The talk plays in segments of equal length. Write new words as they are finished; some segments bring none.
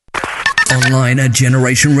Online at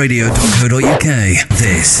generationradio.co.uk.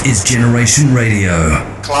 This is Generation Radio.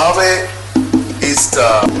 Clave is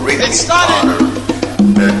the rhythmic pattern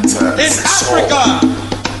that is the soul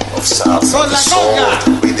of salsa. The soul,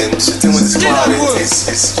 the rhythm, sitting with this clave is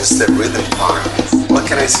just a rhythm part. What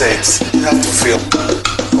can I say? You have to feel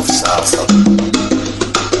of salsa.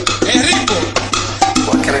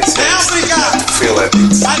 What can I say? You have to feel it.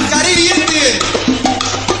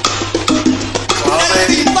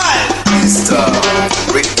 Clave is the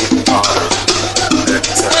rhythmic pattern that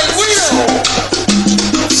is the soul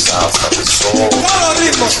of salsa. The soul,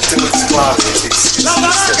 sitting with this clave is just a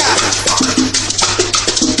rhythm part.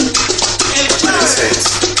 What can I say?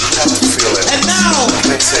 You have to feel it. And now, what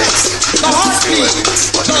can I say? the heartbeat, the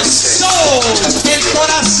soul, el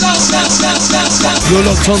corazón. You're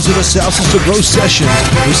locked onto the SalsaSabro Sessions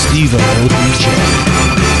with Steve DJ.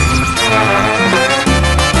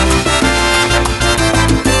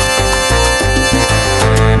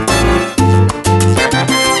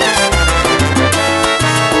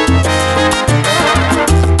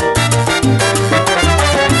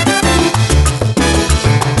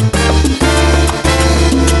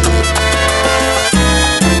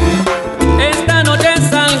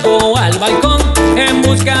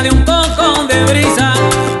 Busca de un poco de brisa,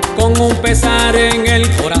 con un pesar en el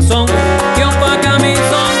corazón que opaca mi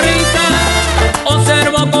sonrisa.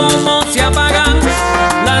 Observo cómo se apagan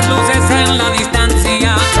las luces en la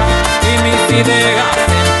distancia y mis ideas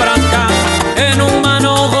se enfrascan en un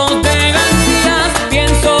manojo de gancias.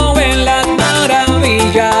 Pienso en las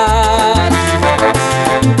maravillas,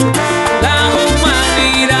 la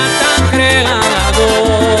humanidad tan creado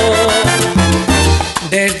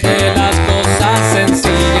desde las cosas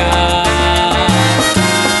sencillas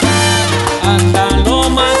hasta lo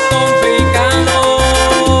más complicado,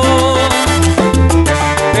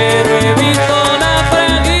 pero he visto la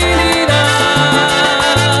fragilidad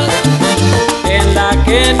en la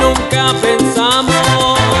que nunca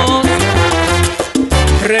pensamos,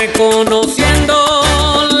 reconociendo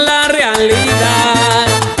la realidad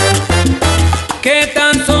que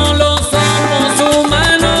tan solo somos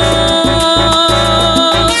humanos.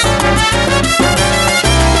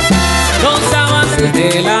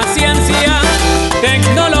 De la ciencia,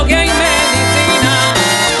 tecnología y medicina,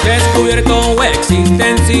 descubierto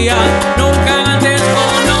existencias nunca antes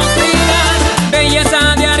conocidas,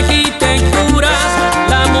 belleza de arquitecturas,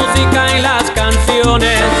 la música y las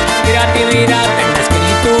canciones, creatividad en la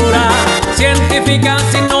escritura, científicas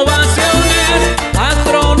innovaciones,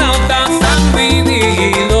 astronautas han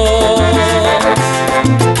vivido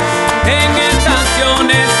en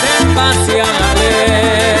estaciones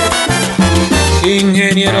espaciales,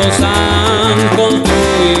 ingenieros han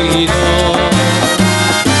construido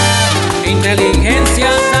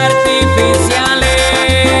inteligencias artificiales,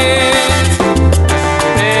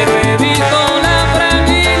 pero he visto la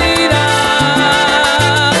fragilidad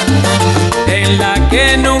en la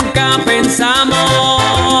que nunca pensamos,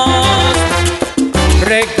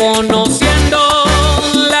 reconociendo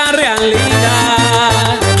la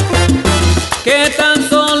realidad que tan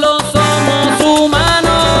solo somos humanos.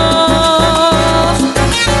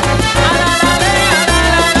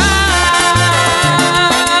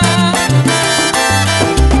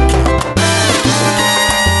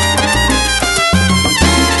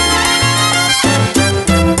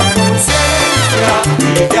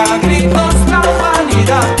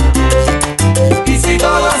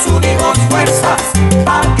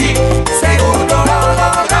 Aquí seguro lo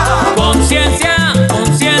logramos. Conciencia,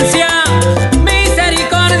 conciencia,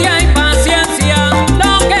 misericordia y paciencia,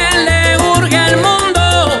 lo que le urge al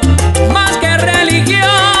mundo, más que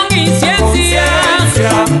religión y ciencia.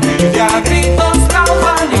 Conciencia, pide a gritos la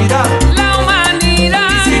humanidad.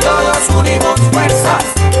 Y si todos unimos fuerzas,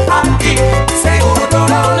 aquí seguro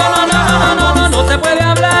lo logramos. No se puede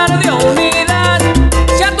hablar de unidad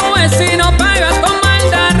si a tu vecino pagas con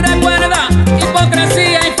maldad. Recuerda,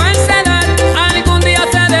 hipocresía y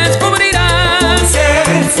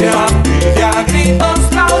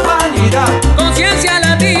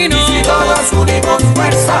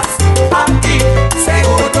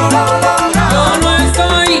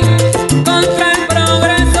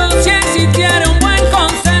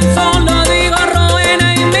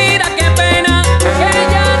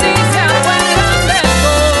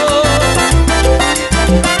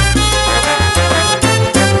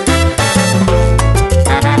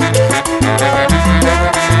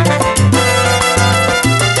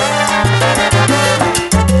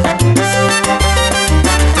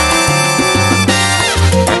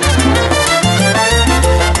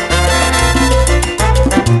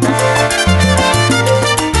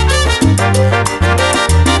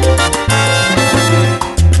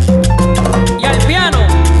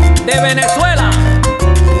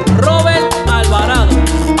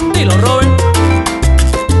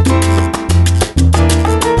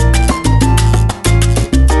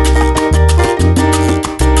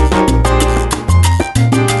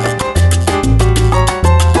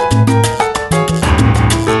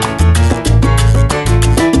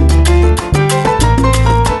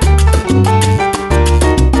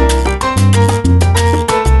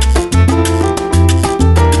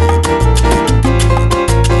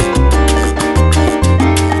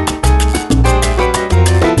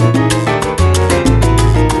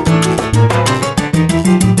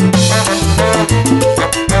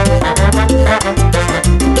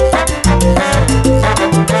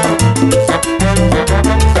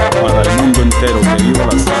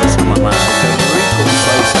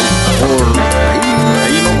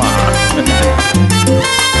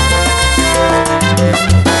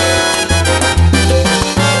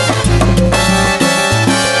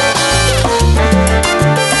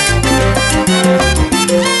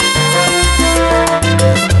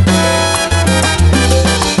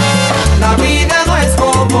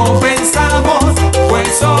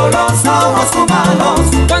pues solo somos humanos.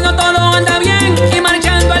 Cuando todo anda bien y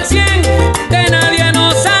marchando al 100, de nadie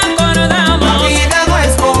nos acordamos. La vida no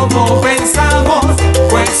es como pensamos,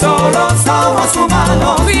 pues solo somos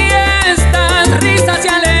humanos. Fiestas, risas y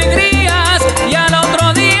alegrías, y al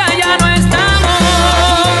otro día ya no estamos.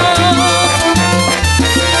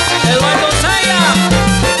 Eduardo Saya,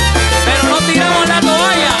 pero no tiramos la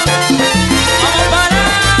toalla. Vamos para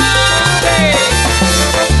adelante.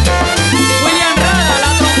 William Rada,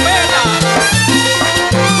 la trompeta.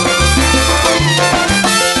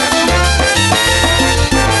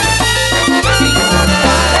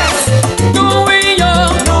 Tú y yo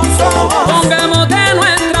No somos, pongamos de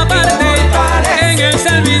nuestra parte en el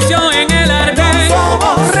servicio, en el arte,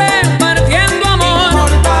 repartiendo amor.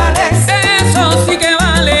 mortales, Eso sí que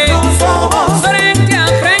vale. no somos, Frente a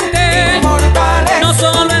frente, mortales, no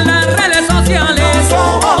solo en las redes sociales.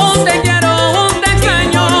 Un te quiero, un te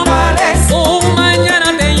extraño, un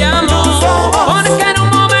mañana te llamo, porque en un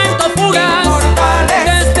momento fugaz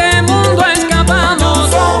de este mundo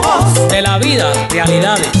escapamos. De la vida,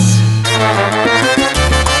 realidades.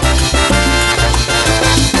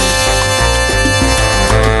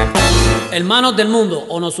 Hermanos del mundo,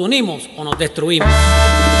 o nos unimos o nos destruimos.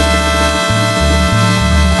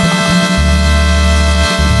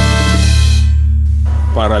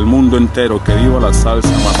 Para el mundo entero, que viva la salsa,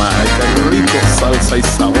 mamá. Ay, qué rico, salsa y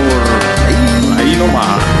sabor. Ahí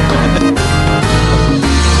nomás.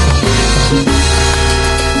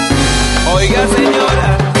 Oiga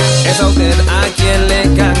señora, es a usted a quien le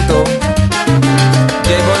canto.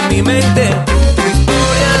 Llevo en mi mente tu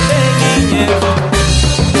historia de niñez.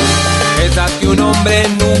 Esa que un hombre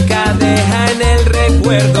nunca deja en el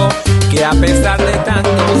recuerdo, que a pesar de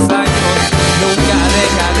tantos años nunca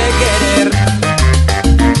deja de querer.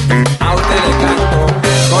 A usted le canto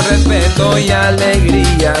con respeto y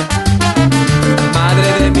alegría. Madre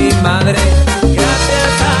de mi madre,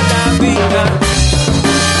 gracias a la vida.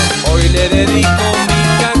 Hoy le dedico mi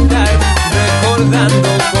cantar, recordando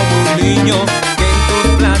como un niño que en tus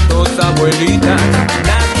platos, abuelita,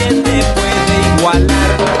 nadie te puede igualar.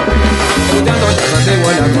 Escuchando llamas de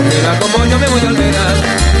buena comida, como yo me voy a olvidar.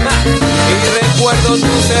 Y recuerdo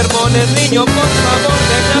tus sermones, niño, por favor,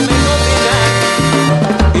 déjame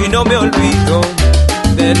cocinar. Y no me olvido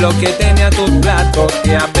de lo que tenía tus platos,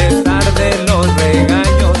 que a pesar de los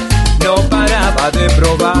regaños no paraba de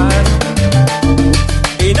probar.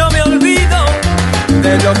 Y no me olvido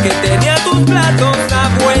de lo que tenía tus platos,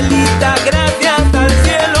 abuelita, gracias al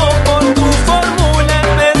cielo por tu fórmula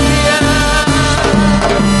especial.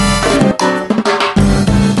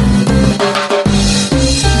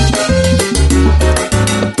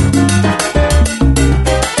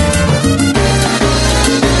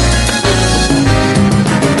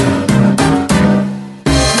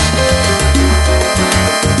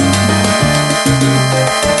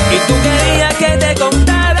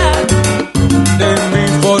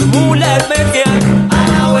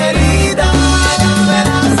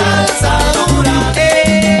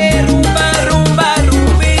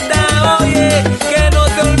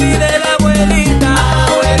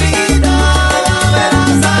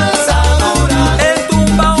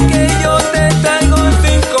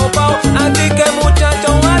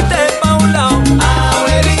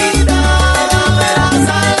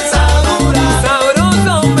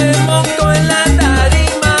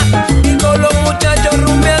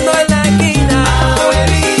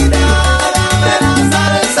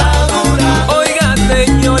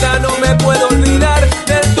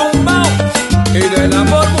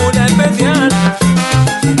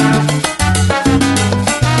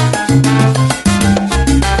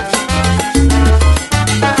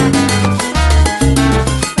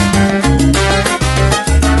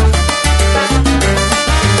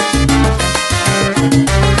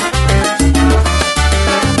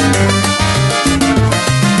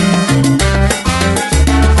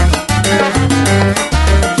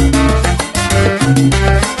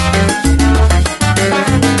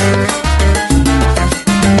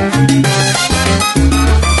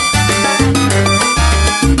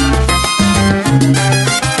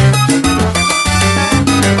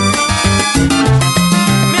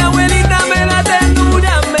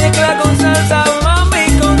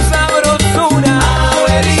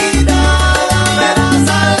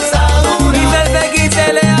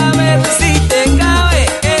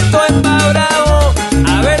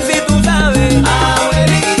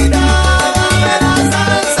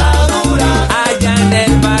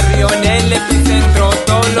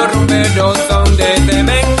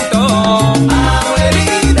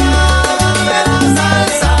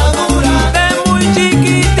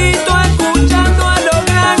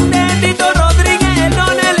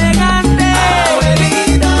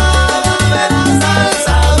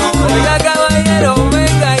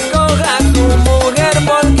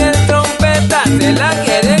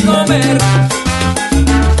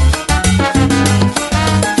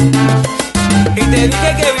 te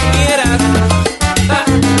dije que vinieras. Ah,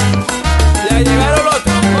 ya llegaron los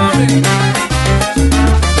trombones.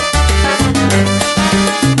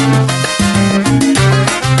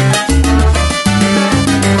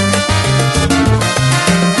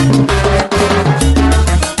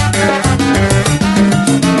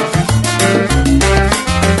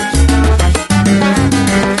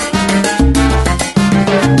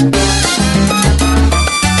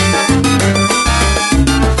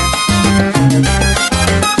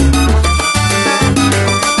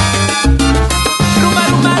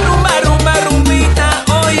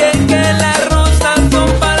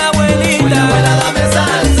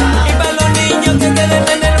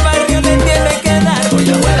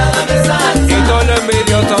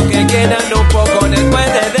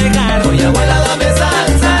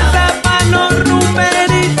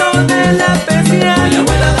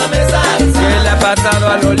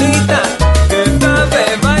 A Lolita, que sabe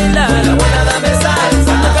bailar. La abuela dame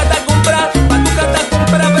salsa. Pa' tu cata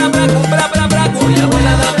compra, Oye,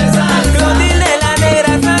 abuela dame salsa. Clotilde la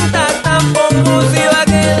negra santa tampoco se iba a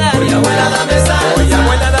quedar. Oye, abuela dame salsa. Oye,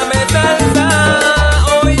 abuela dame salsa.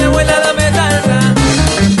 Oye, abuela dame salsa.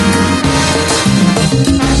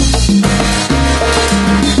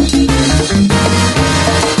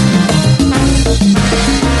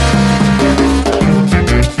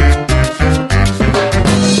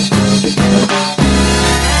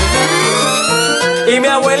 Y mi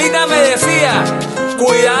abuelita me decía,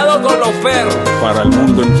 cuidado con los perros. Para el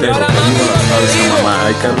mundo entero, que viva la salsa, mamá.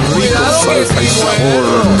 Ay, qué rico, salsa y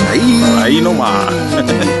sabor. Ahí nomás.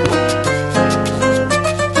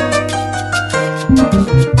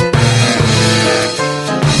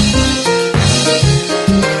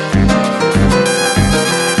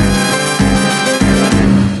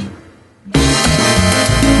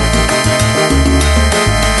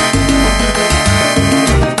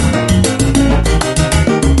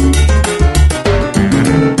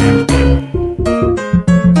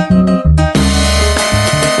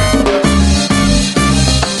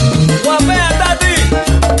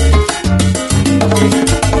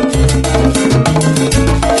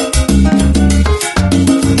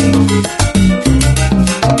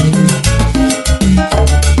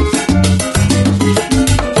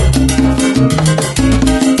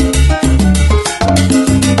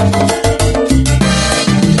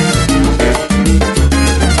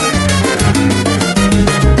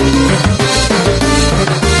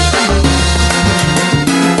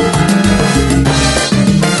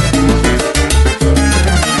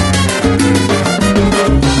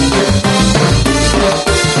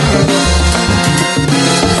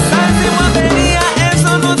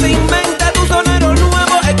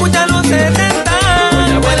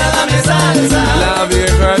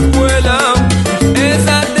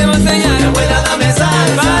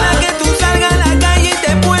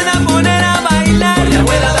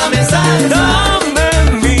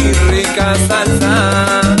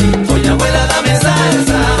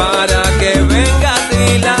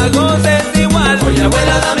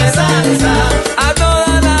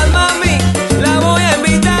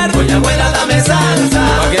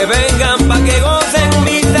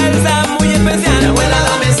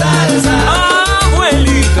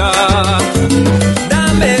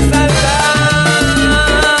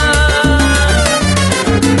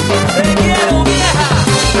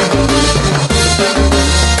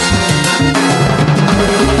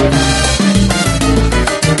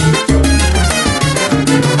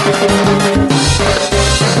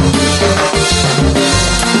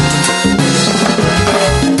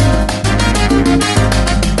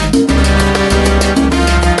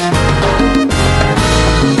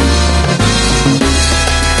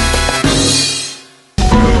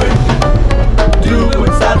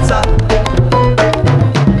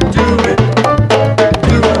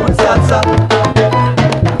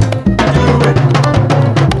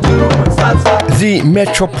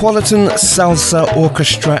 Metropolitan Salsa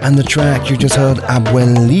Orchestra, and the track you just heard,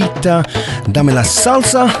 Abuelita Dame la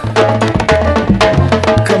Salsa.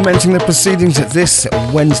 Commencing the proceedings this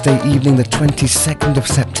Wednesday evening, the 22nd of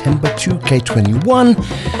September 2K21,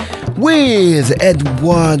 with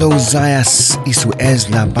Eduardo Zayas y su Es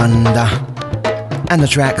la Banda, and the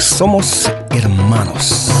track Somos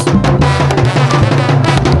Hermanos.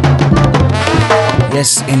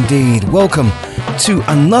 Yes, indeed. Welcome to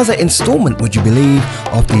another installment, would you believe,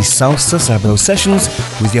 of the SalsaSabro Sessions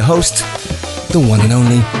with your host, the one and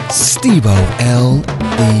only Stevo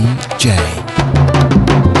L.E.J.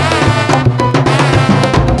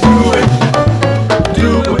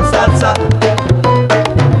 Do it, salsa.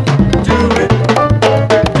 Do it,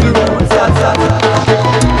 salsa.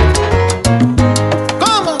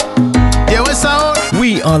 ¿Cómo? Llegó esa hora.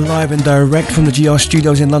 We are live and direct from the GR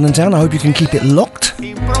studios in London town. I hope you can keep it locked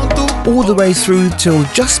all the way through till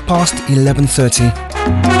just past 11:30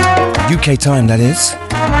 UK time, that is.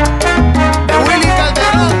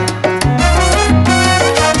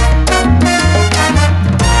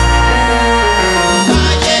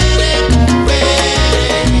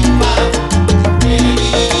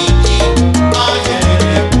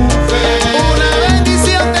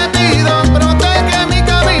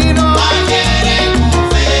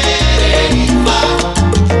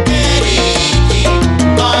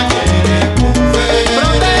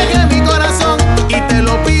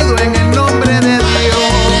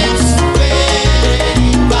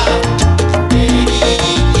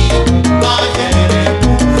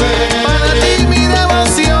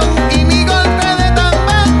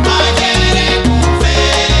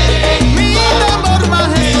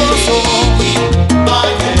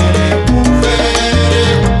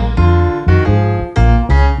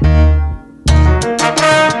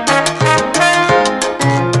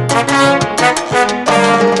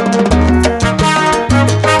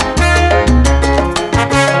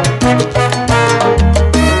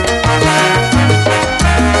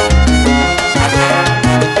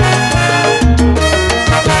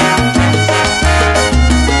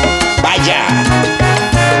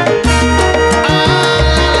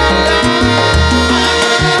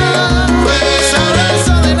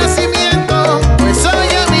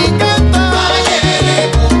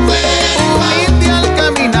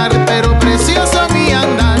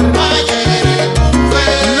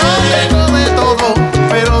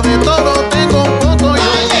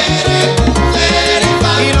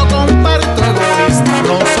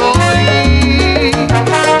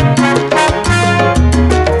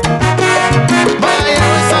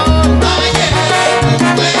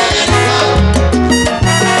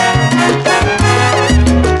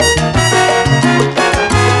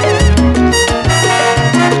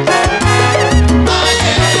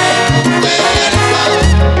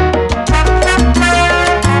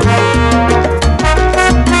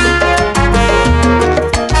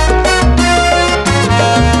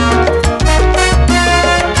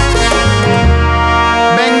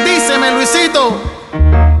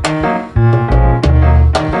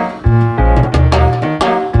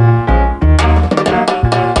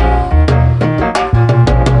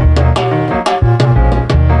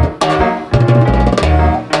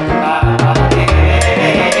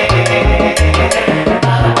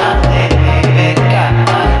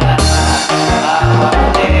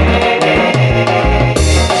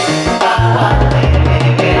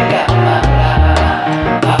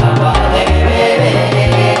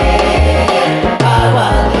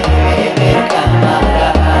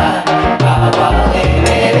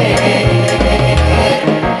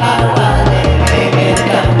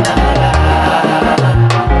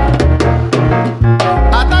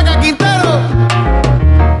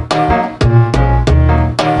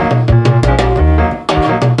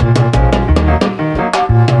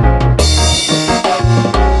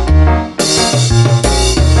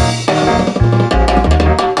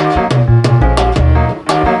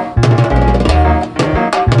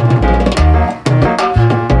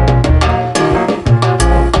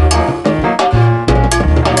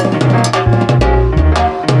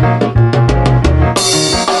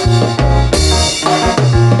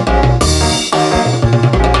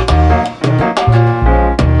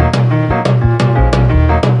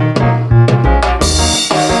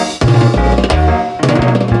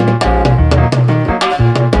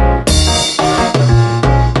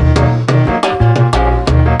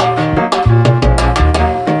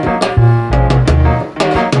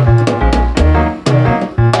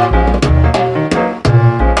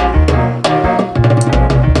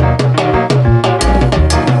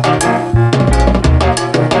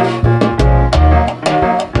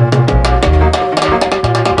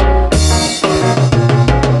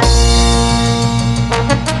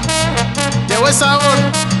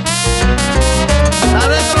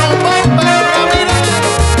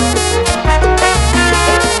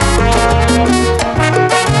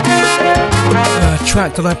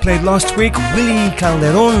 Track that I played last week, Willie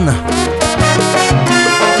Calderon.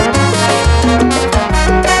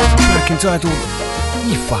 Track entitled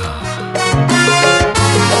Ifa.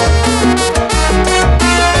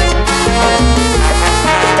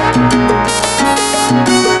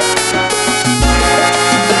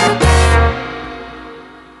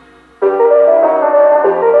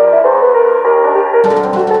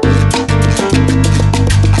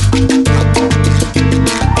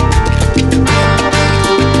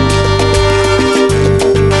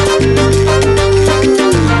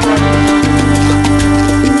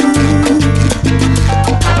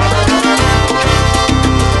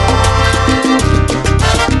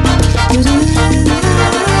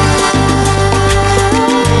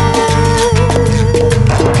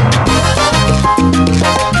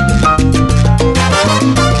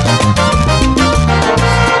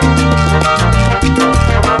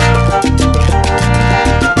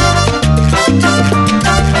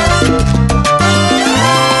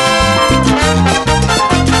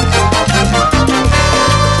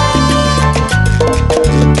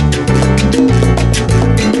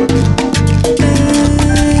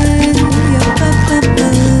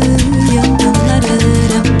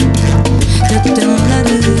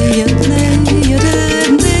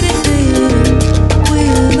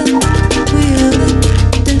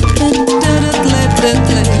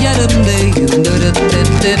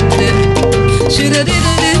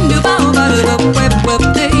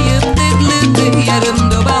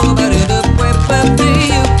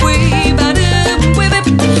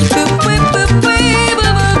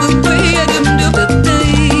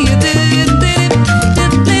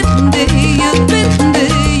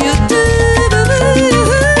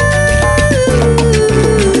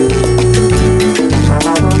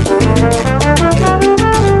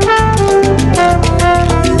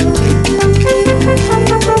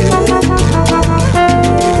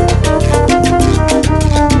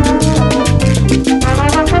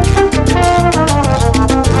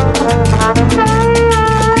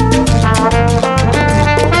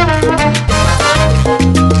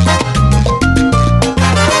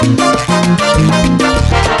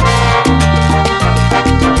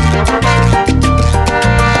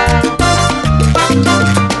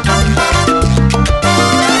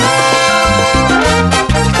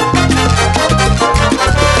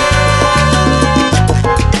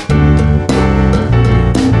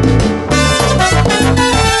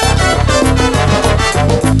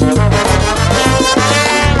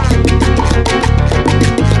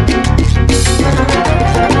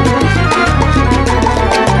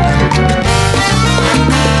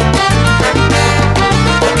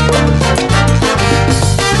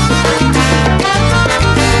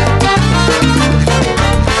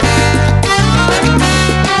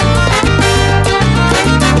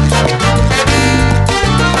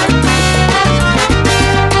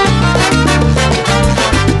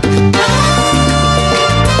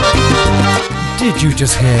 Did you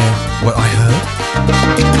just hear what I heard?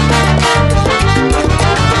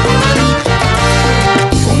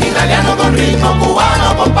 Un italiano con ritmo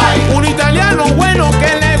cubano, compay. Un italiano bueno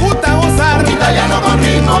que le gusta gozar. Un italiano con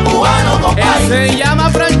ritmo cubano, compay. Él se llama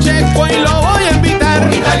Francesco y lo voy a invitar.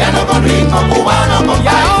 Un italiano con ritmo cubano, compay. Y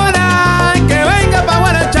ahora que venga pa'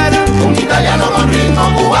 guarachar. Un italiano con ritmo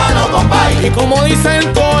cubano, compay. Y como dice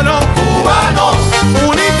el coro, cubano.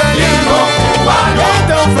 Un italiano cubano. Él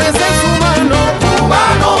te ofrece su mano.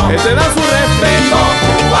 Cubano. Él te da su respeto.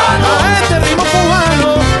 Cubano. A este ritmo cubano.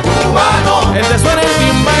 Cubano. Él te suena el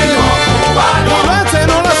timbal. Cubano. Y lo hace,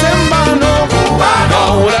 no lo hace en vano. Cubano.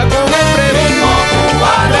 Ahora con el pregunto.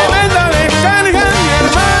 Cubano. Tremenda descarga, mi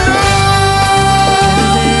hermano.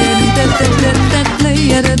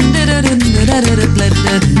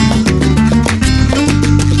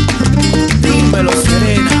 Dímelo,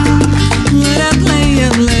 Serena.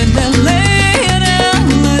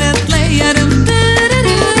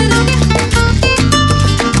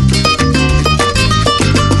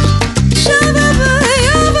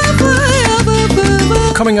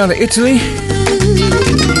 Coming out of Italy,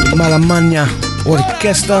 Malamagna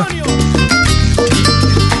Orchestra,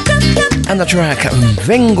 and the track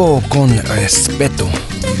Vengo con Respeto.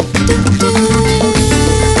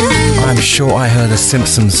 I'm sure I heard the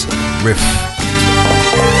Simpsons riff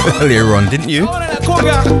earlier on, didn't you?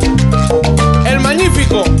 El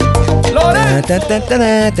magnífico. Lore.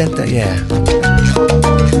 Yeah.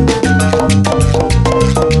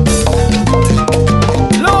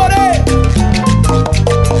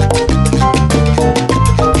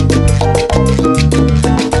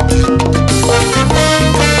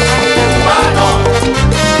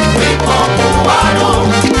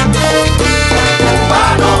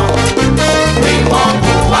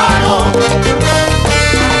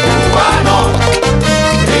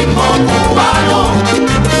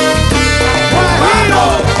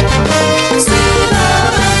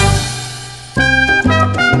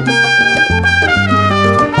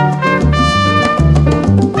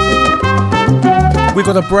 We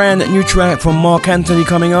got a brand new track from Marc Anthony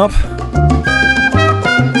coming up,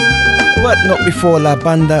 but not before La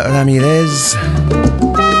Banda Ramirez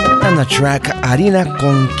and the track Harina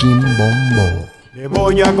con Quimbombo. Le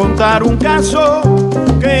voy a contar un caso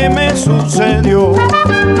que me sucedió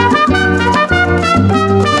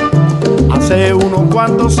hace unos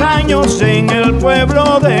cuantos años en el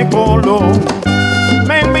pueblo de Colón.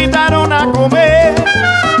 Me invitaron a comer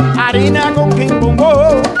harina con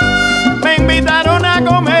quimbombo. Me invitaron a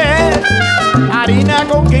comer harina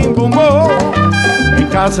con quimbombo en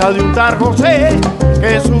casa de un tal José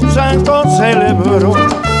que su santo celebró.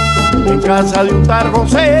 En casa de un tal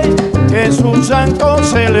José que su santo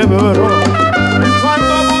celebró.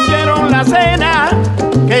 Cuando pusieron la cena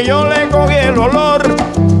que yo le cogí el olor.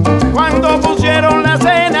 Cuando pusieron la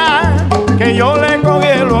cena que yo le cogí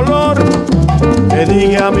el olor. Le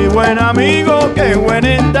dije a mi buen amigo que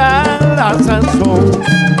buena está la sazón.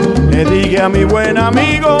 Le dije a mi buen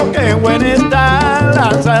amigo que buena está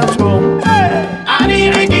la sazón.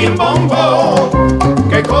 Harina y quimbombo,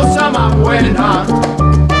 qué cosa más buena.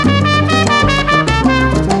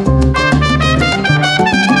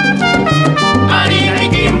 Harina y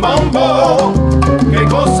quimbombo, qué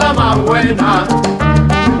cosa más buena.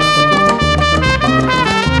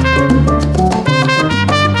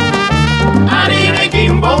 Harina y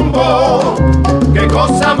quimbombo, qué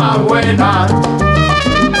cosa más buena.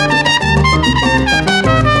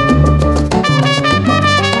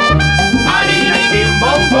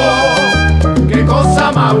 Qué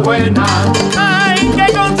cosa más buena. Ay,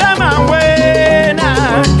 qué cosa más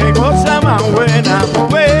buena. Qué cosa más buena.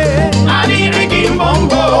 Pues. Harina y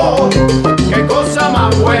quimbombo, qué cosa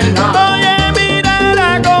más buena. Oye, mira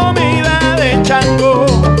la comida de chango.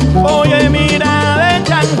 Oye, mira de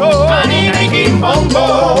chango. Harina y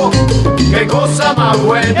quimbombo, qué cosa más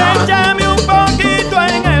buena. Échame un poquito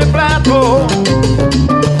en el plato,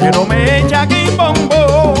 que no me echa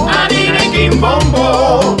quimbombo. Harina y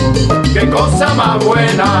quimbombo, qué cosa más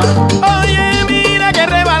buena. Oye, mira que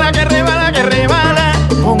rebala, que rebala, que rebala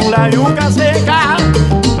con la yuca seca.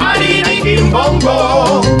 Harina y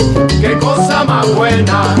quimbombo, qué cosa más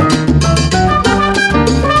buena.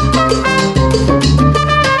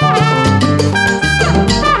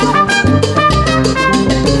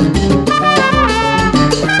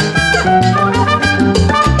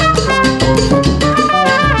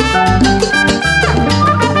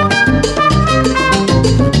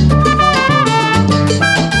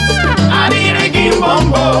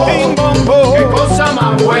 Qué cosa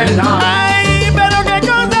más buena. Ay, pero qué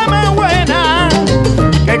cosa más buena.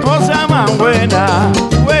 Qué cosa más buena.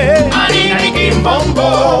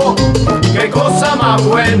 más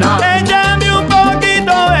buena. Échame un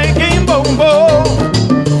poquito de quimbombo,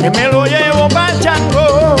 que me lo llevo pa'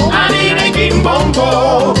 chango. Harina y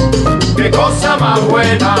quimbombo, qué cosa más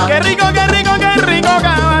buena. Qué rico, qué rico, qué rico,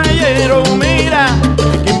 caballero. Mira,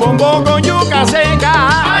 quimbombo con yuca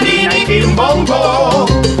seca. Harina y quimbombo,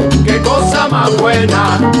 qué cosa más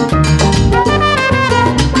buena.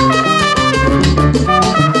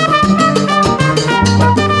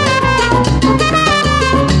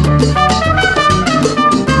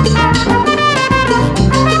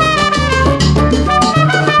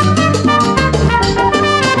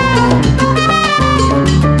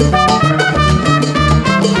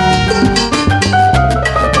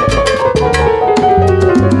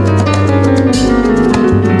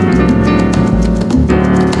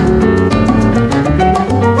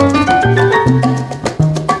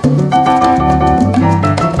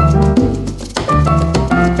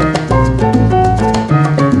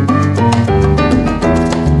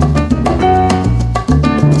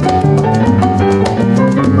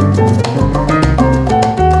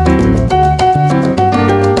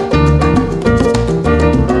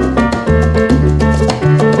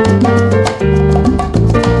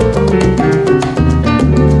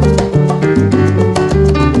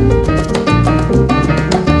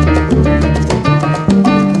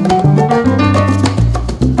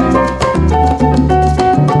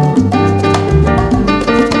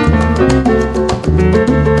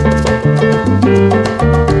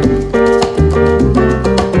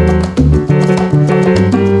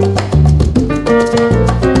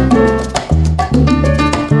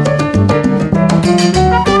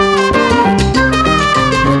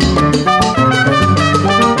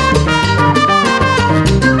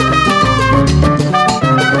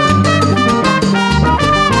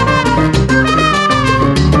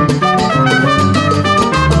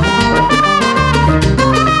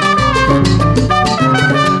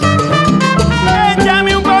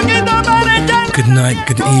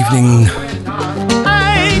 Good evening,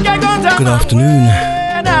 good afternoon,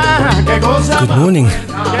 good morning,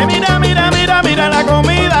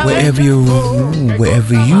 wherever you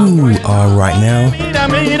are right now.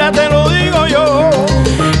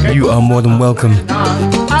 You are more than welcome to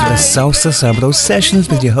the SalsaSabro Sessions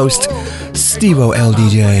with your host, Stevo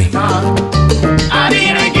LDJ.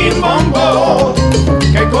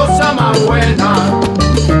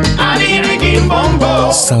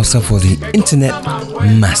 Salsa for the internet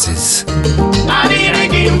masses. Harina y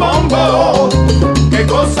quimbombo, qué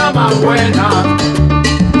cosa más buena.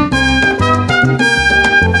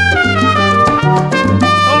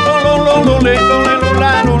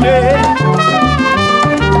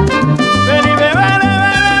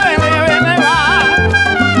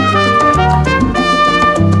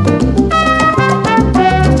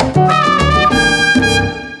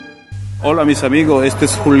 Hola mis amigos, este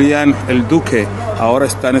es Julián el Duque. Ahora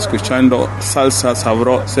están escuchando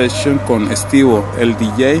SalsaSabro Sessions con Estivo, el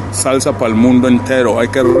DJ. Salsa para el mundo entero. Ay,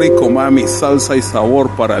 qué rico, mami. Salsa y sabor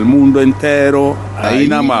para el mundo entero. Ahí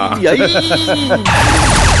nada más. This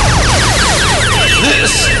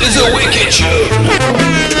is a wicked show.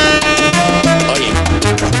 Oye,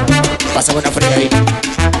 pasa buena fría ahí.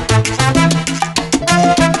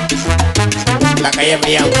 La calle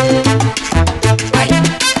me llama. Ay.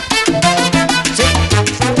 Sí.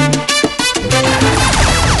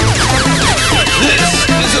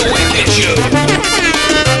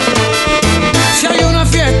 Si hay una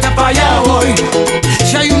fiesta pa' allá voy,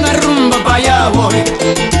 si hay una rumba pa' allá voy,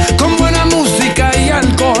 con buena música y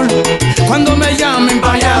alcohol, cuando me llamen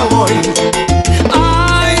pa' allá voy.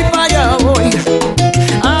 Ay, pa' allá voy,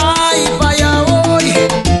 ay, pa' allá voy,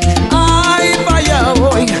 ay, pa' allá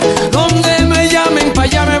voy, donde me llamen pa'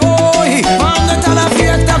 allá me voy. ¿Dónde está la fiesta?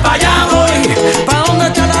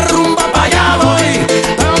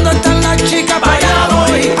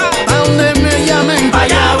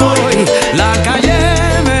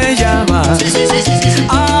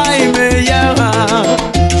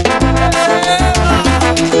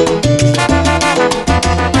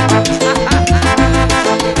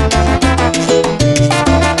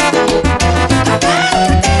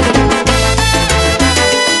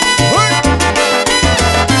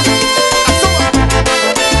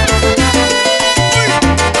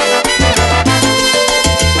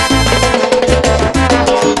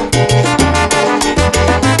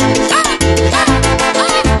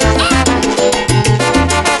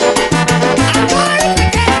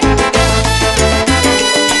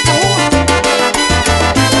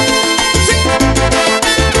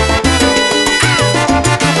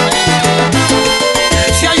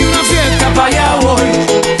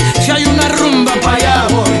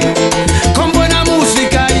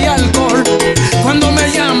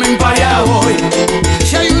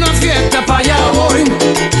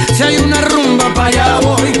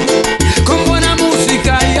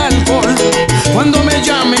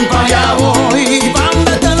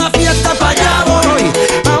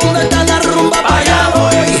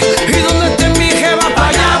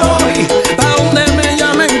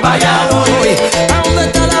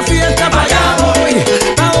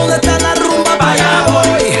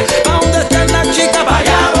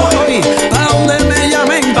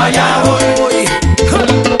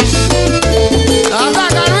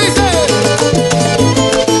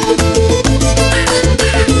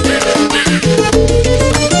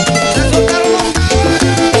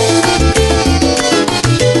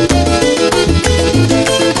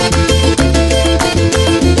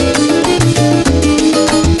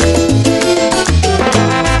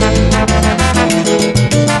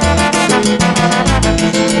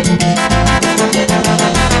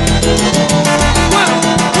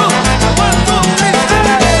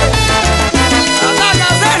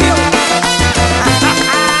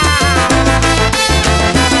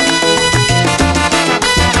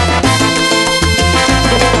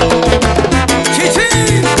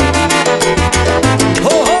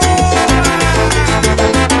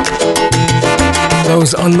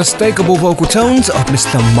 Those unmistakable vocal tones of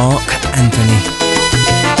Mr. Marc Anthony.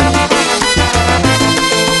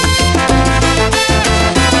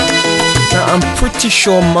 Now, I'm pretty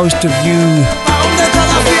sure most of you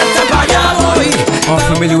are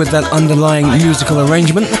familiar with that underlying musical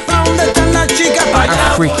arrangement.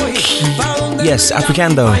 Yes,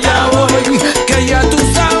 Africando.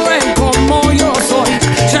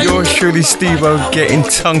 Yours truly, Steve-O, getting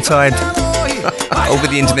tongue-tied over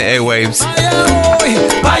the internet airwaves.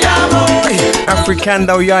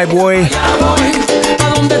 Africando, yai boy.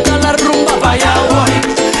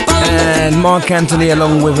 And Marc Anthony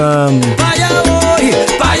along with I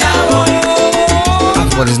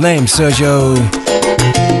forgot his name, Sergio.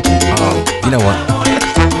 Oh, you know what?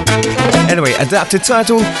 Anyway, adapted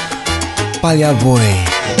title, Paya Boy.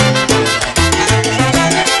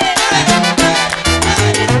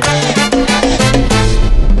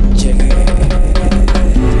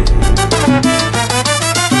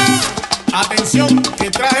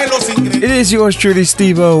 It is yours truly,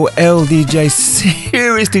 Steve-O, LDJ,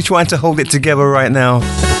 seriously trying to hold it together right now.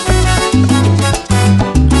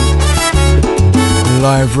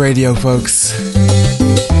 Live radio, folks.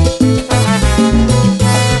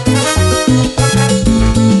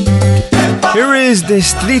 Here is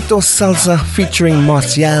Distrito Salsa featuring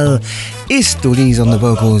Marcial Isturiz on the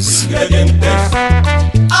vocals.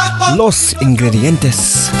 Los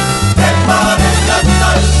Ingredientes.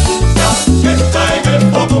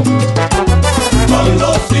 Con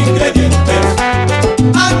los ingredientes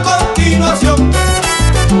a continuación.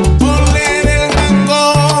 Ponle del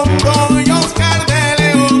Mangongo y Oscar de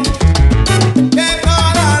León, que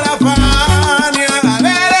toda la Fania la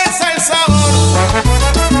adereza el sabor.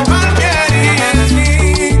 Palmieri, el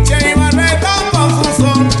Nietzsche y Barreto con su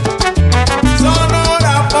son,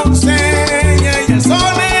 Sonora Ponceña y el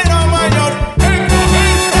sonero mayor.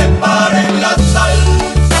 Preparen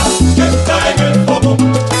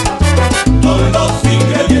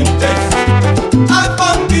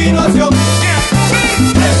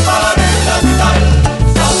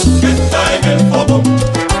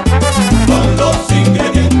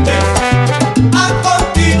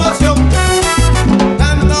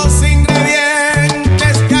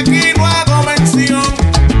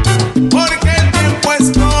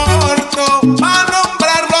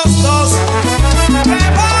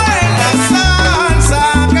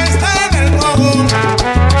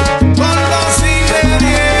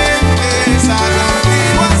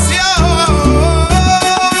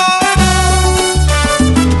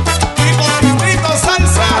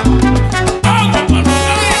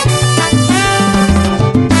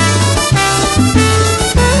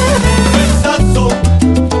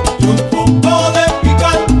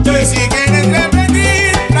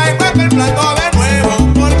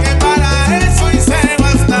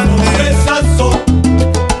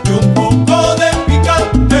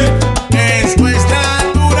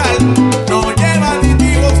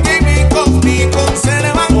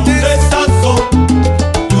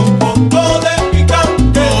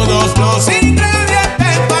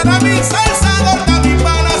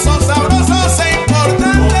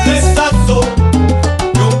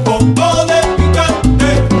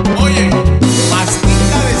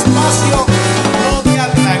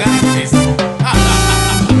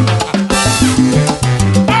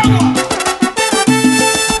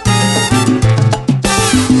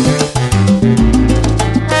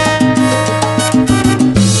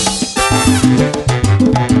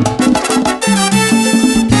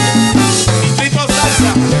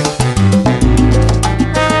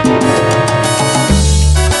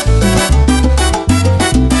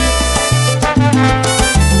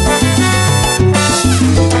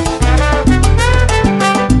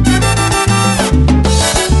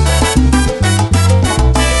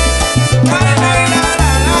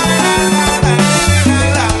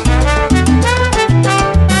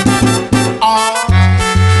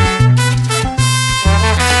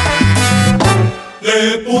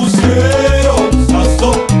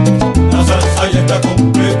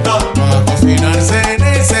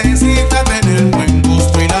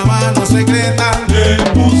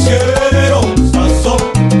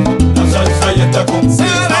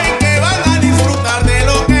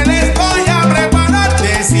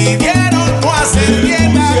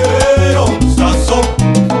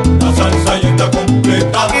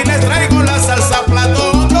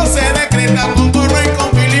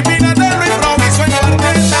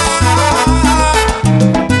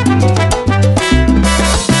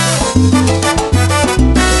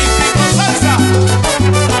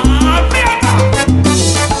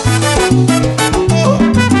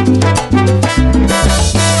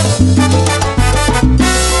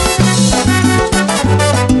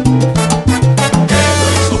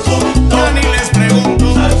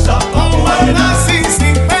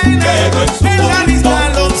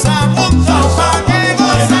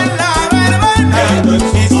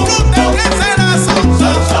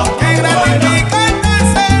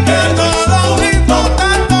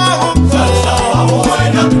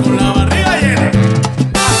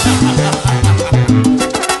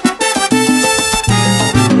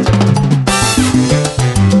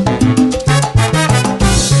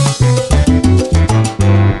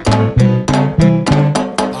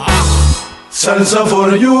Salsa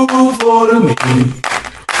for you, for me,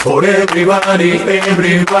 for everybody,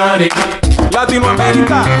 everybody.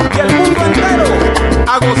 Latinoamérica y el mundo entero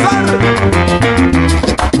a gozar.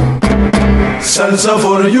 Salsa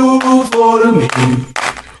for you, for me,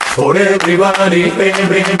 for everybody,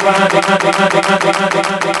 everybody.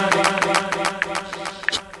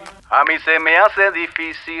 A mí se me hace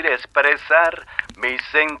difícil expresar mis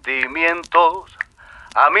sentimientos.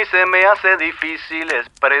 A mí se me hace difícil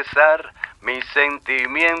expresar mis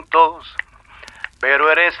sentimientos.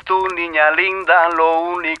 Pero eres tú, niña linda, lo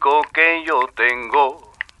único que yo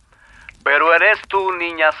tengo. Pero eres tú,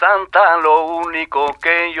 niña santa, lo único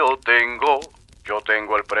que yo tengo. Yo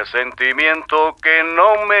tengo el presentimiento que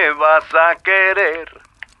no me vas a querer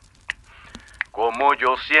como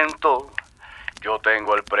yo siento. Yo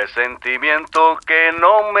tengo el presentimiento que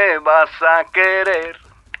no me vas a querer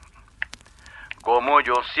como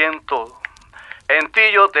yo siento. En ti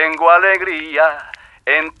yo tengo alegría,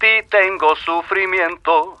 en ti tengo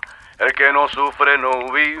sufrimiento. El que no sufre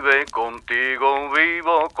no vive, contigo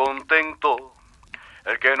vivo contento.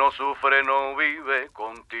 El que no sufre no vive,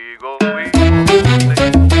 contigo vivo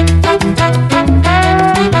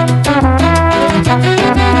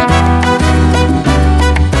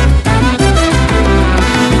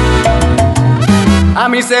A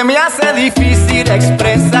mí se me hace difícil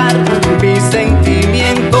expresar mis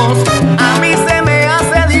sentimientos. A mí se me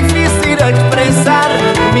hace difícil expresar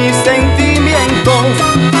mis sentimientos.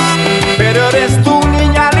 Pero eres tú,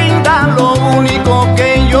 niña linda, lo único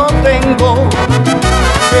que yo tengo.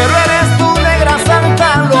 Pero eres tú, negra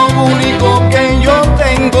santa, lo único que yo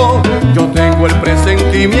tengo. Yo tengo el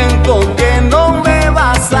presentimiento que no me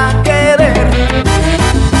vas a querer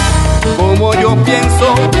como yo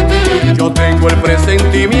pienso. Yo tengo el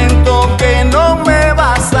presentimiento que no me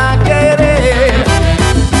vas a querer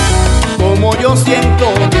como yo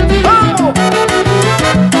siento. ¡Vamos!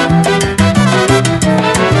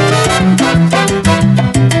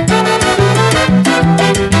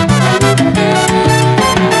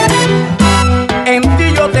 En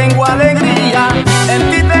ti yo tengo alegría,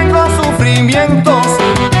 en ti tengo sufrimientos.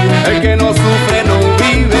 El que no sufre no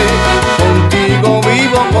vive, contigo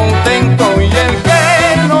vivo contento. Y el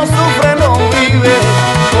que no sufre no vive,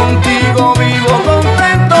 contigo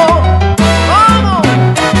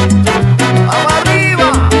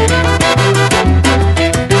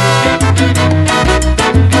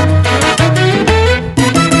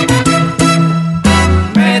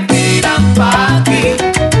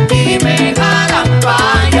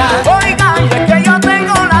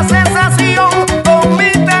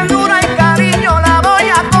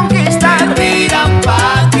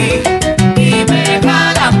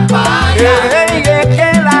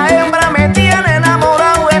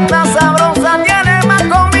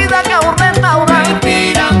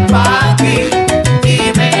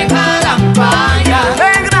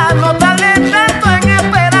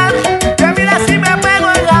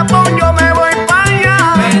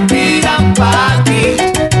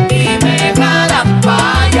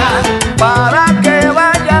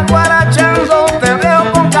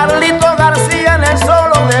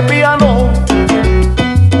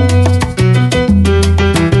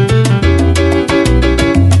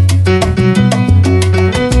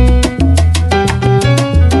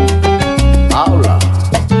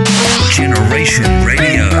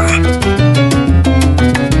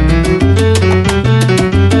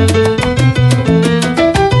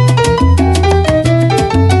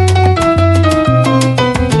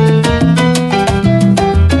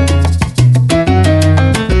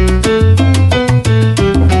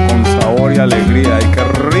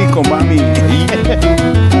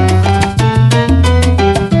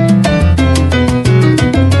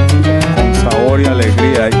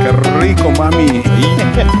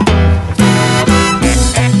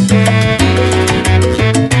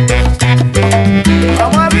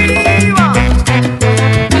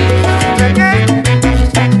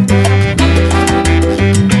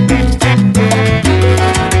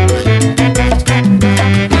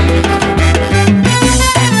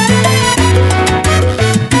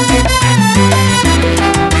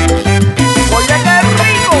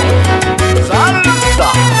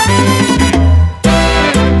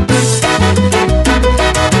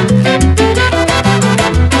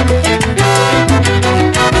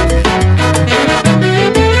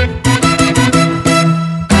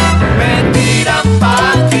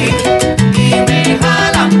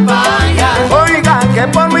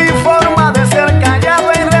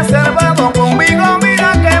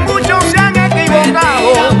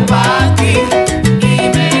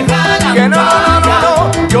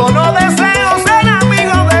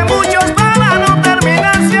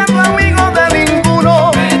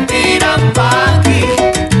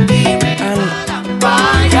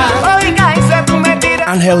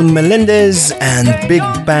Angel Melendez and Big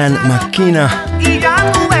Band Maquina.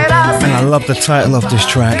 And I love the title of this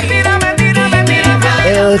track.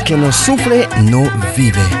 El que no sufre no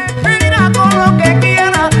vive. Mira con lo que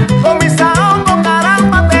quiera, con mis ahogos,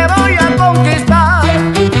 caramba, te voy a conquistar.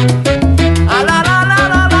 A la la la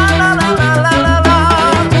la la la la la la la.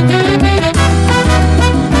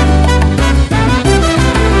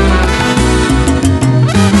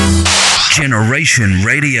 Generation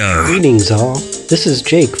Radio. Greetings all. This is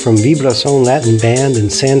Jake from VibraSON Latin Band in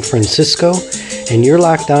San Francisco, and you're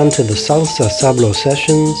locked on to the SalsaSabro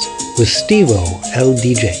Sessions with Steve-O, el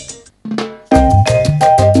DJ.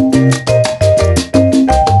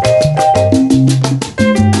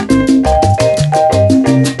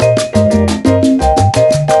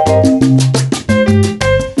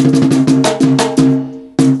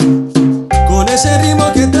 Con ese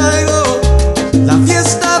ritmo que traigo, la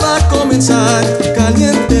fiesta va a comenzar.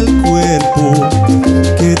 Caliente el cuerpo,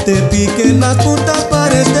 que te piquen las putas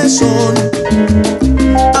pares de son.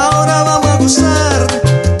 Ahora vamos a gozar,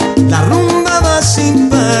 la rumba va sin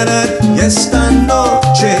parar. Y esta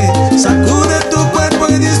noche sacude tu cuerpo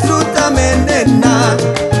y disfrútame, nena.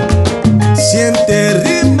 Siente el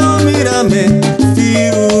ritmo, mírame,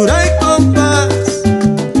 figura y compás.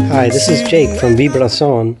 Hi, this is Jake from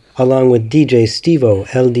VibraSON, along with DJ Steve-O,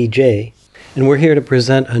 el DJ. And we're here to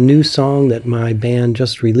present a new song that my band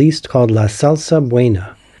just released called La Salsa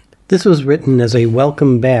Buena. This was written as a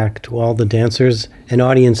welcome back to all the dancers and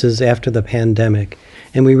audiences after the pandemic,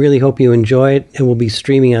 and we really hope you enjoy it. It will be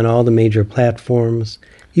streaming on all the major platforms.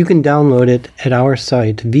 You can download it at our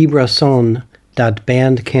site,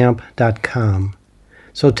 vibrason.bandcamp.com.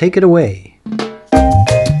 So take it away.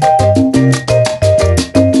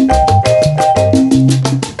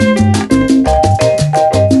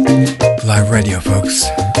 Live radio, folks.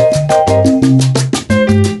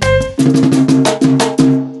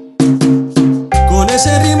 Con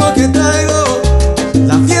ese ritmo que traigo,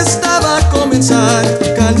 la fiesta va a comenzar.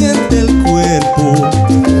 Caliente el cuerpo,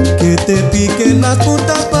 que te piquen las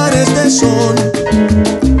putas pares de son.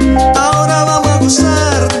 Ahora vamos a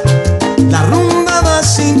gozar, la rumba va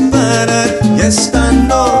sin parar. Y esta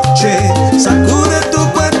noche sacude tu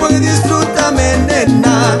cuerpo y disfrútame,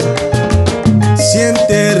 nena.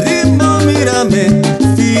 Siente el ritmo, mírame,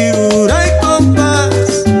 figura y compás.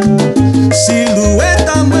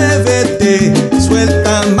 Silueta, muévete,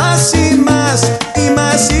 suelta más y más y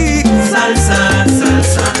más y Salsa,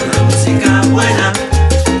 salsa, la música buena.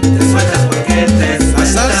 Te sueltas porque te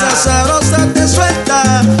suelta. la salsa sabrosa te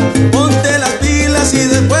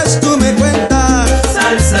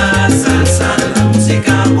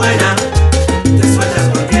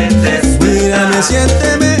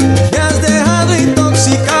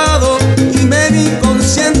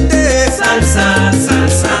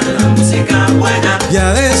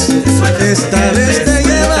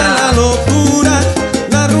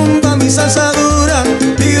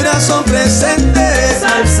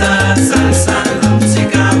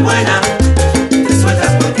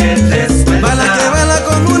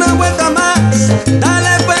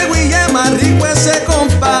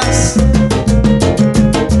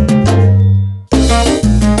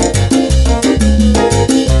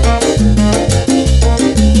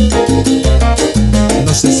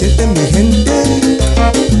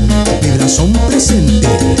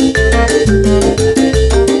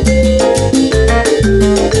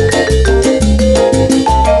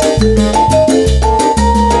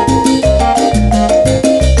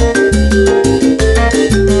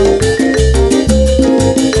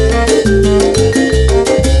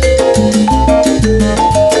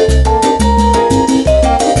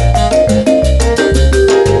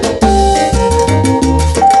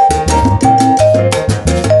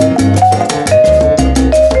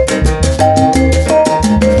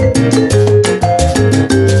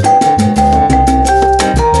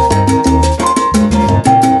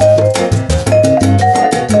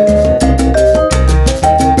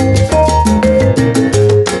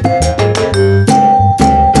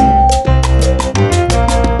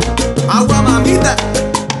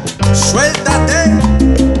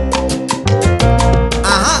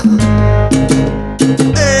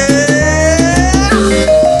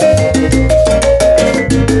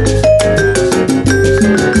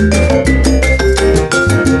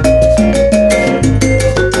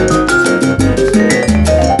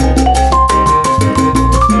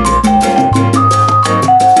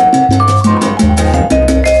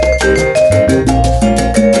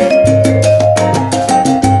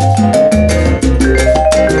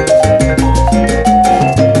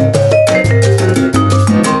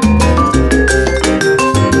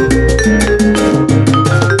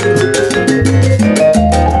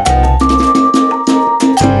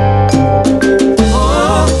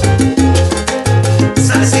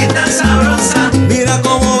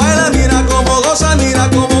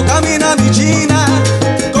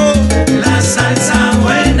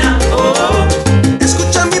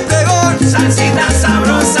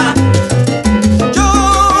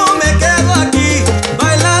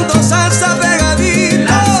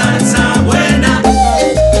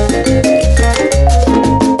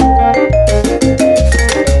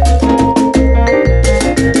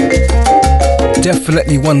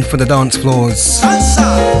definitely one for the dance floors.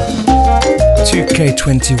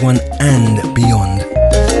 2K21 and beyond.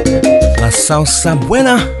 La Salsa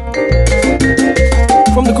Buena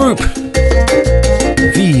from the group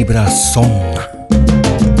VibraSON.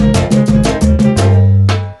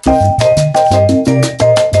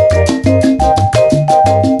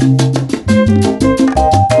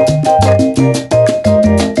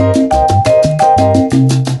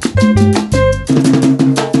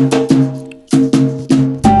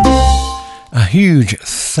 Huge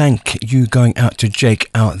thank you going out to Jake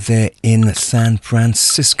out there in San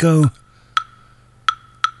Francisco.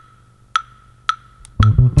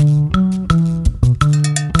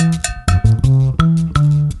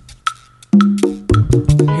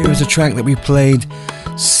 Here's a track that we played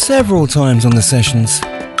several times on the sessions.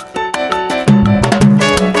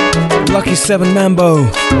 Lucky 7 Mambo,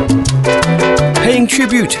 paying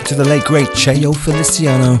tribute to the late great Cheo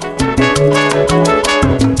Feliciano.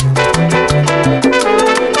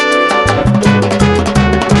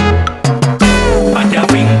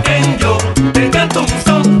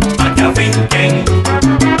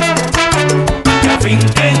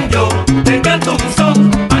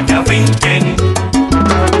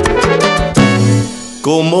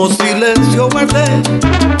 Como silencio guardé,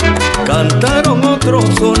 cantaron otros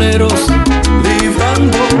soneros,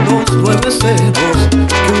 librando los 9 ceros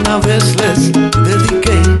que una vez les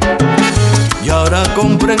dediqué. Y ahora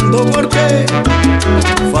comprendo por qué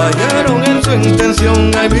fallaron en su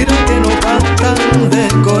intención. Ay, mira que no cantan de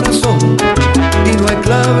corazón y no hay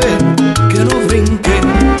clave que no brinque.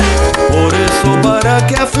 Por eso para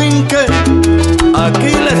que afinque,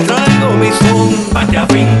 aquí les traigo mi son. Pa' que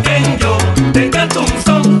afinquen yo, te canto un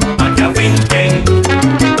son. Pa' que afinquen.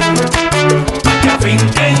 Pa' que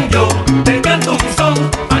afinquen yo, te canto un son.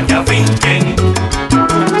 Pa' que afinquen.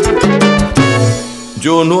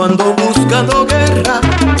 Yo no ando buscando guerra,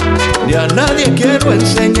 ni a nadie quiero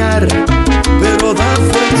enseñar, pero da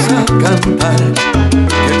fuerza cantar,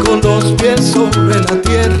 que con los pies sobre la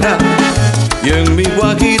tierra y en mi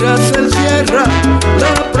guajira se encierra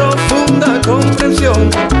la profunda comprensión,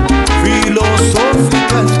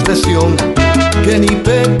 filosófica expresión, que ni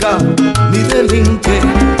peca ni delinque,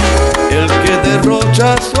 el que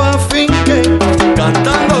derrocha su afinque,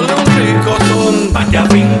 cantándole un rico son. Pa' que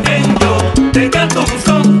afinquen yo, te canto un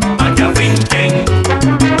son. Pa' que afinquen.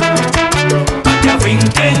 Pa' que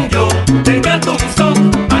afinquen yo, te canto un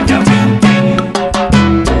son. Pa' que afinquen.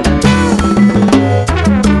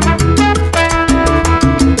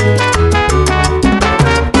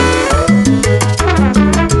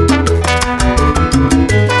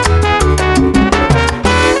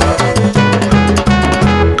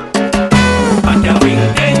 Pa' que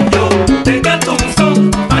afinquen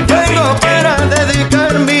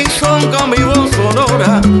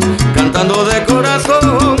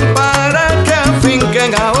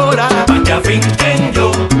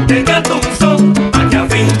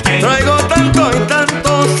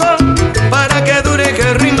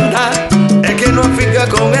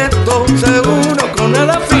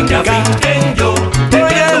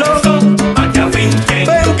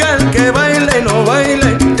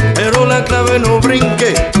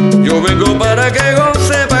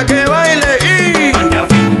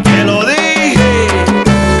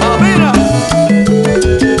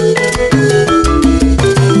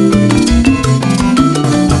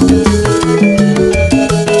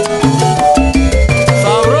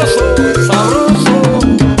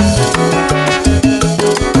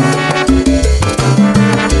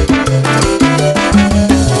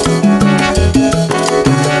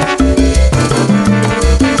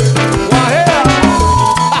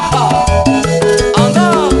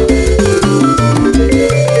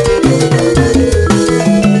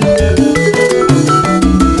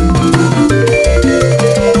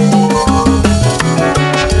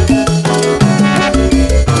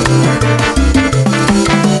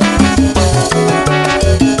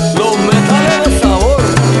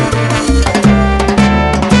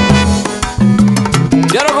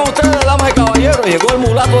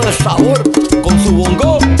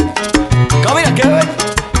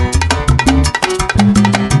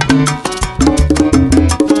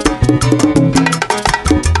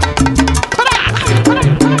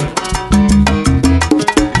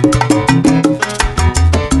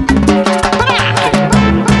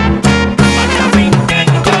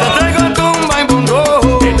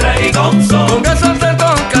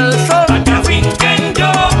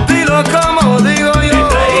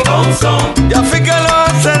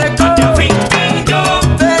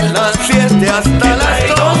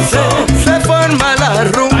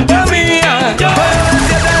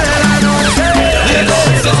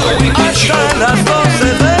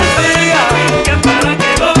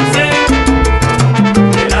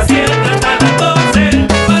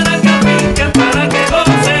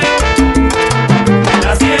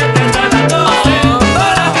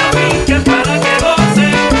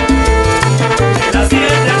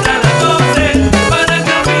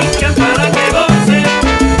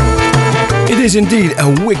is indeed a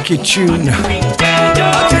wicked tune.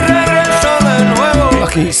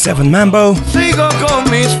 Lucky 7 Mambo.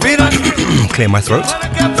 Clear my throat.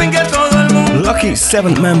 Lucky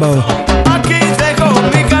 7 Mambo. Lucky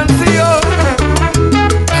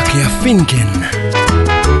a Finkin.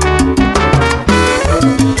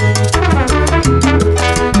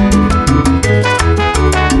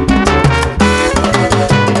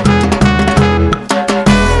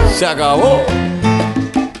 Se acabó.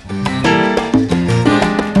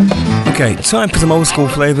 Okay, time for some old school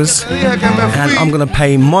flavors, and I'm gonna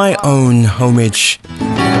pay my own homage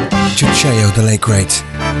to Cheo, the late great.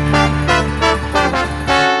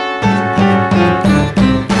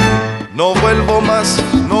 No vuelvo más,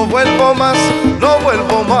 no vuelvo más, no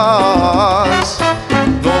vuelvo más.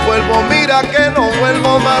 No vuelvo, mira que no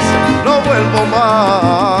vuelvo más, no vuelvo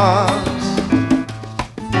más.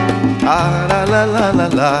 Ah,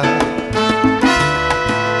 la.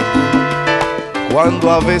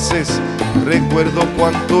 Cuando a veces recuerdo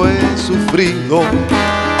cuánto he sufrido,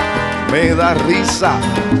 me da risa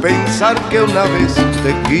pensar que una vez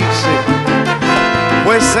te quise,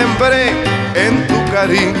 pues sembré en tu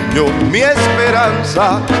cariño mi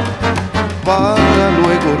esperanza para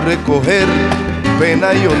luego recoger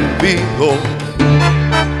pena y olvido.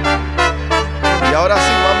 Y ahora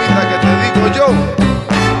sí, mamita, que te digo yo,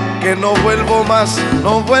 que no vuelvo más,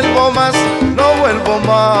 no vuelvo más, no vuelvo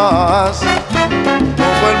más. No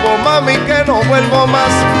vuelvo, mami, que no vuelvo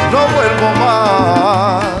más, no vuelvo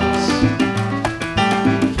más.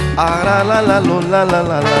 Ah, la.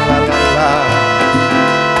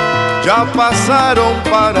 Ya pasaron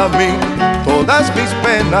para mí todas mis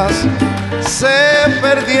penas, se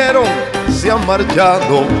perdieron, se han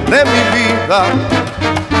marchado de mi vida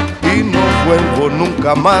y no vuelvo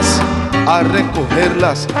nunca más a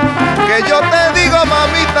recogerlas. Que yo te digo,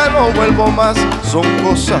 mamita, no vuelvo más, son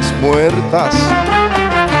cosas muertas.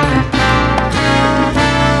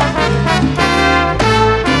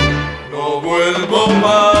 No vuelvo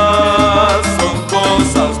más, son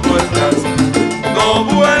cosas muertas. No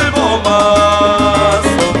vuelvo más,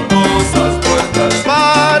 son cosas muertas.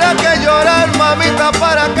 ¿Para qué llorar, mamita?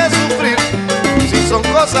 ¿Para qué sufrir? Si son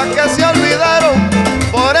cosas que se olvidaron.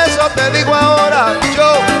 Por eso te digo ahora, yo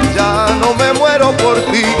ya no me muero por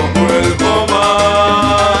ti. No vuelvo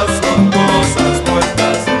más, son cosas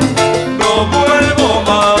muertas. No vuelvo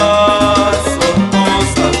más, son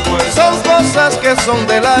cosas muertas. Son cosas que son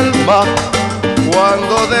del alma.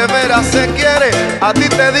 Cuando de veras se quiere, a ti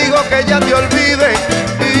te digo que ya te olvide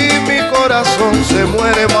y mi corazón se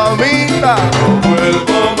muere, mamita. No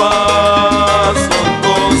vuelvo más, son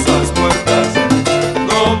cosas muertas.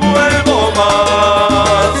 No vuelvo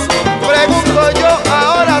más. Pregunto yo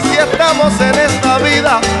ahora si estamos en esta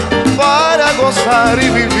vida para gozar y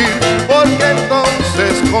vivir, porque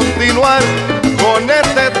entonces continuar con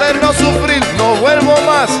este eterno sufrir. No vuelvo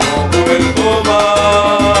más, no vuelvo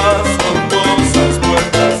más, son cosas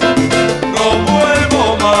muertas. No vuelvo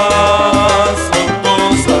más, son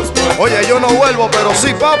cosas muertas. Oye, yo no vuelvo, pero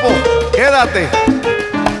sí, papo, quédate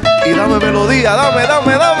y dame melodía, dame.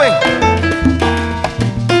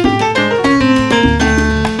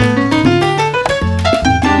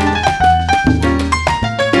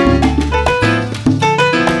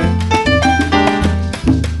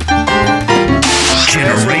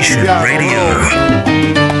 Generation Radio.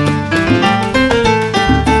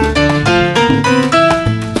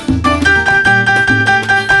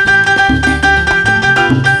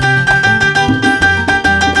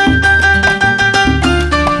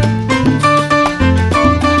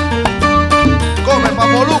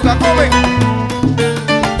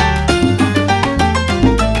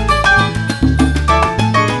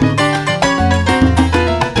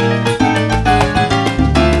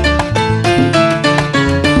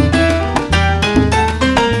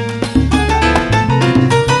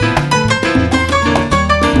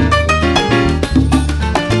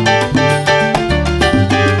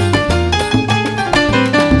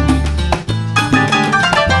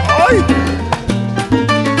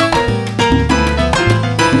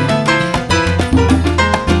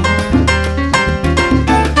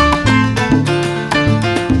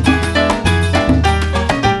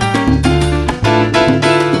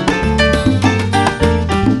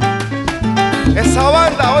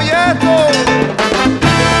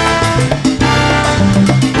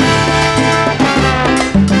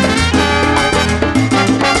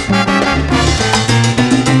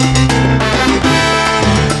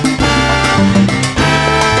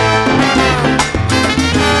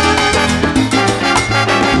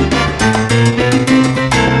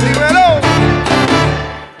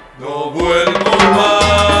 No vuelvo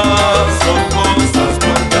más, son cosas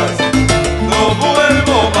muertas. No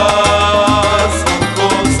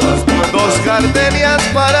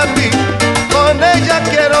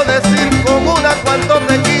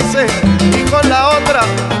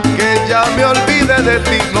de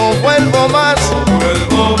ti, no vuelvo más. No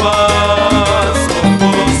vuelvo más, son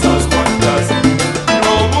cosas muertas.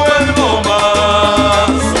 No vuelvo más,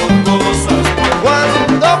 son cosas muertas.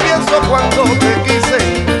 Cuando pienso cuando te quise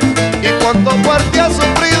y cuánto muerte has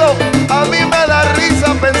sufrido, a mí me da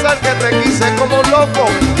risa pensar que te quise como un loco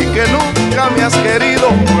y que nunca me has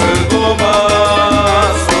querido. No vuelvo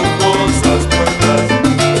más, son cosas muertas.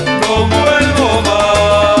 No vuelvo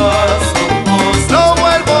más, son cosas. No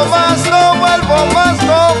vuelvo más, no vuelvo más,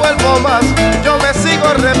 no vuelvo más. Yo me sigo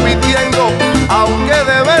repitiendo, aunque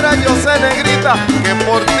de veras yo sé, negrita, que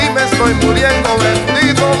por ti me estoy muriendo.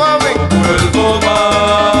 Bendito, mami. No vuelvo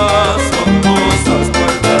más, son cosas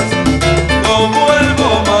muertas. No vuelvo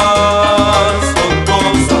más, son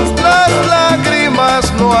cosas muertas. Las lágrimas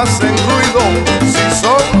no hacen ruido si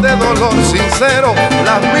son de dolor sincero.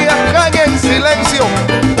 Las mías caen en silencio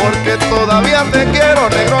porque todavía te quiero,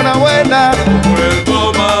 negrona buena. No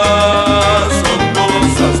vuelvo más, son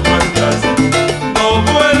cosas muertas. No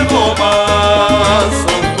vuelvo más,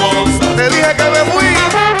 son cosas. Te dije que me fui.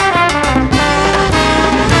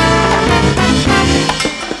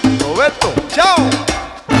 Roberto, chao.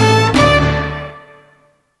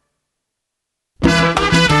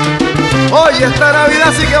 Hoy esta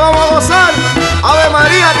Navidad sí que vamos a gozar. Ave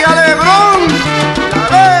María, que alegrón.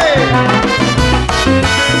 ¡Dale!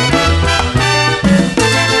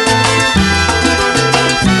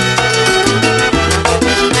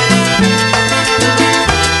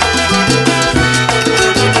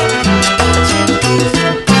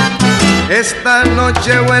 Esta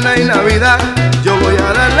noche buena y Navidad yo voy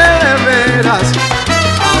a darle de veras,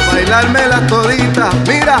 a bailármela todita,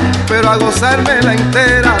 mira, pero a gozármela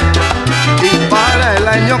entera. Y para el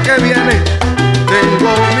año que viene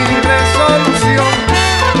tengo mi resolución,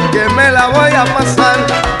 que me la voy a pasar,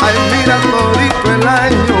 ay mira, todito el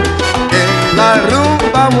año en la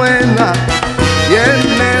rumba buena y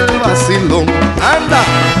en el vacilón. ¡Anda!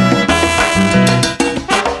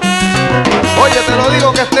 Oye, te lo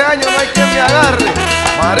digo que este año no hay quien me agarre.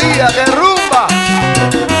 María, que rumba.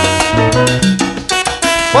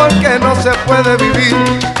 Porque no se puede vivir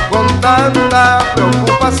con tanta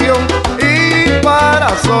preocupación. Y para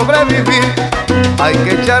sobrevivir hay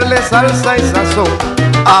que echarle salsa y sazón.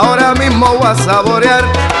 Ahora mismo voy a saborear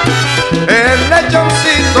el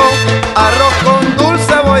lechoncito, arroz con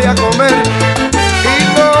dulce voy a comer. Y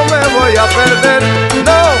no me voy a perder,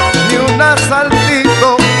 no, ni un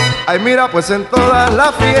asaltito. Ay mira, pues en todas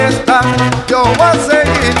las fiestas yo voy a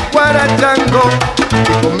seguir guarachando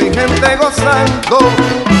y con mi gente gozando.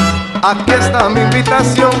 Aquí está mi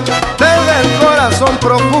invitación desde el corazón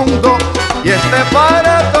profundo y este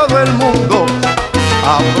para todo el mundo.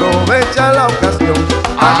 Aprovecha la ocasión.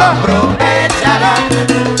 Aprovechala,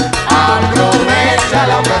 aprovecha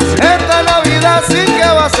la ocasión. Esta Navidad sí que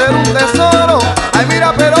va a ser un tesoro. Ay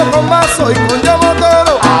mira, pero con vaso y con llamo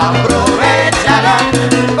toro. Aprovechala.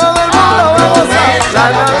 Todo el mundo va a gozar. La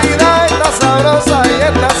Navidad está sabrosa y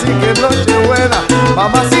esta sí que es noche buena.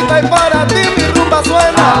 Mamacita, y para ti mi rumba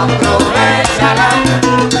suena. Aprovechala,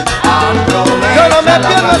 aprovechala. Yo no me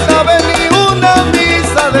pierdo esta vez ni una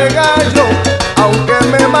misa de gallo, aunque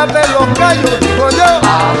me maten los gallos, digo yo.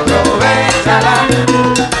 Aprovechala,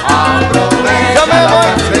 aprovechala. Yo me voy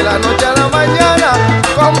de la noche a la mañana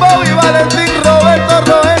con Bobby, Valentín, Roberto,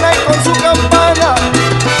 Roena y con su campana.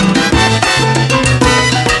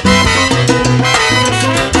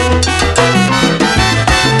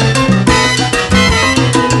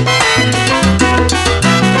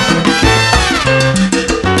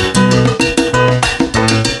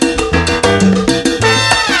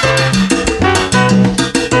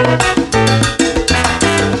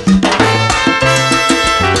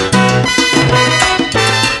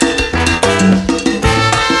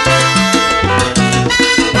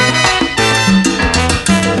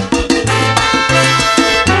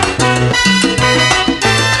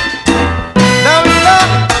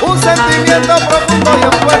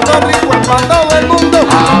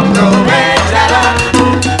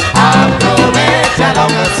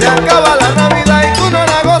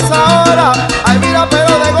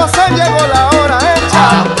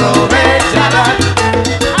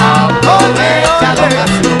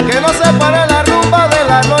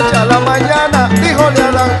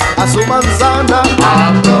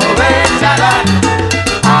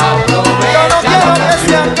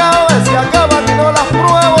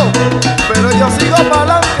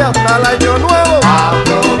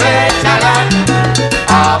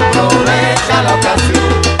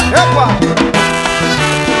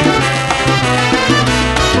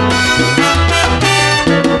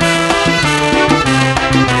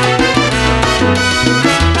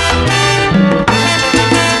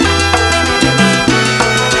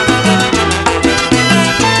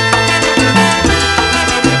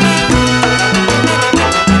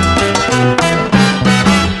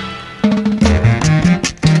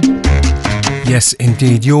 Yes,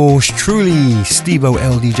 indeed. Yours truly, Steve-O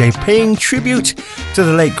LDJ, paying tribute to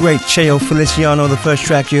the late, great Cheo Feliciano. The first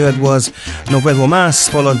track you heard was No Vuelvo Más,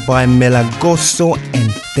 followed by Me La Gozo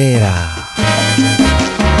Entera.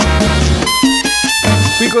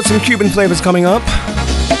 We've got some Cuban flavors coming up,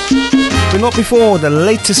 but not before the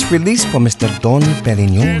latest release from Mr. Don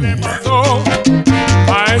Perignon.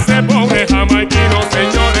 A ese pobre jamaiquino,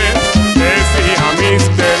 señores, decía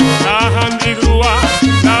mister, la handigrúa,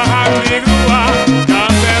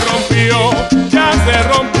 ya se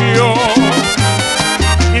rompió,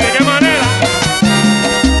 ¿y de qué manera?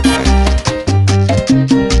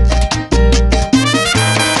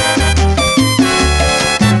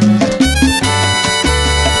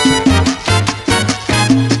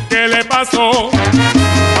 ¿Qué le pasó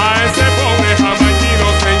a ese pobre jamaiquino,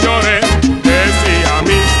 señores? Decía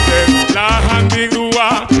mister, la handigrúa,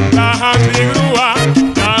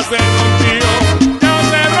 ya se rompió.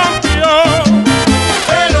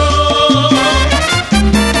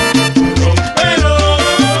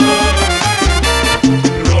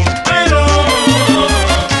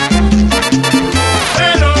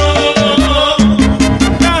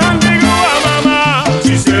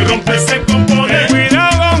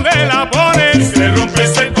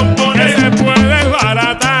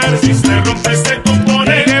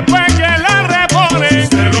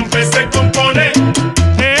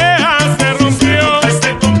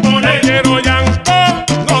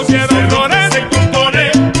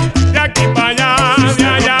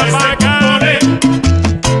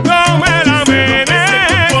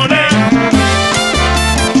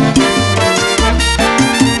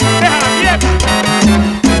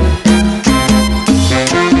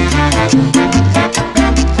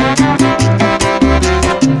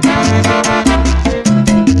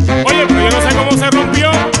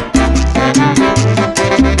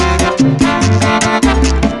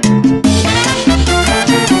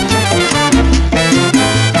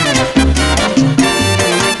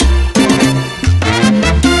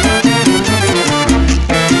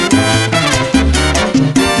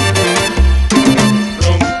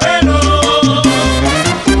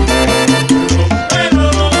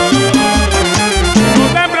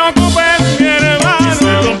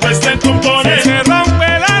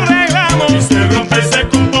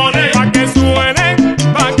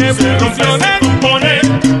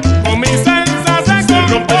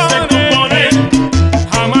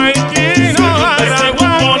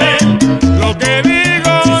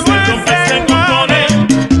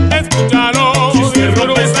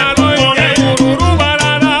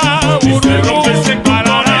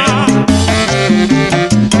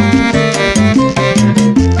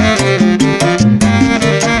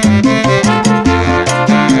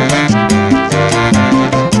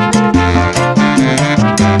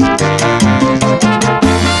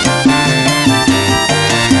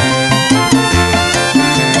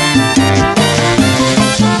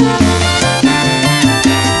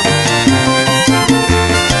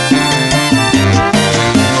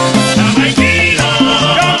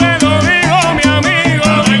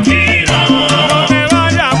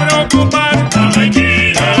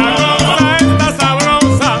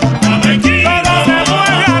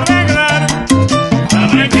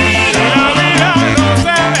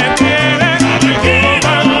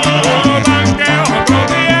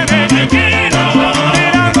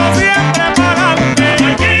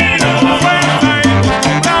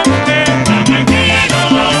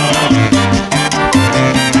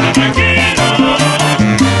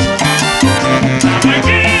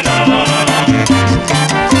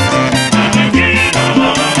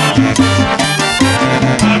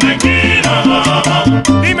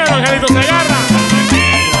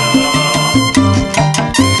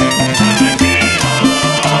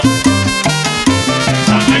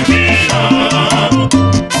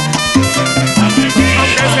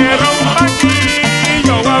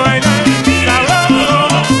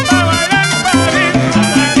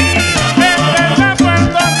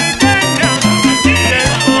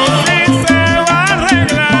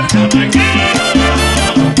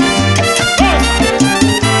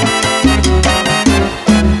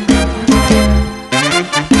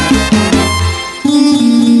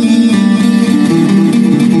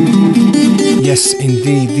 Yes,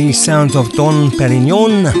 indeed, the sounds of Don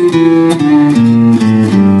Perignon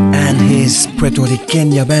and his Puerto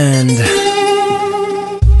Riqueña band.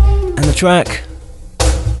 And the track,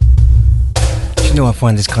 you know, I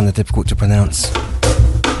find this kind of difficult to pronounce.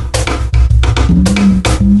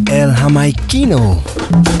 El Jamaiquino.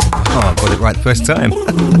 Oh, I got it right the first time.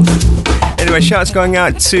 Anyway, shouts going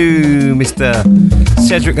out to Mr.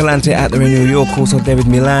 Cedric Galante out there in New York, also David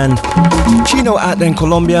Milan, Chino out there in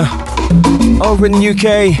Colombia, Over in the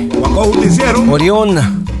UK, Orion,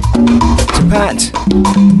 to Pat.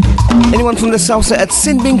 Anyone from the Salsa at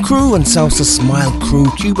Sinbin crew and Salsa Smile crew,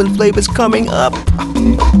 Cuban flavors coming up.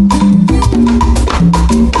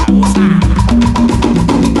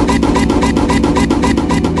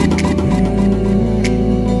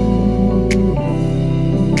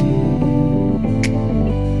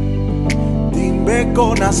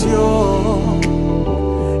 Timbeco nació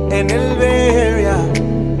en el Beria.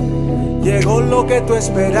 Llegó lo que tú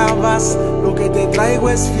esperabas, lo que te traigo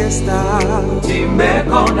es fiesta.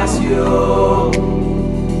 Timbeco nació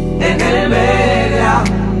en el Beria.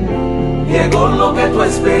 Llegó lo que tú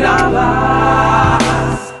esperabas.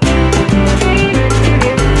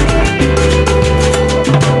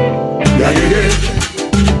 Ya llegué,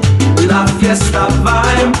 la fiesta va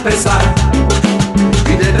a empezar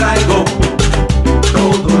y te traigo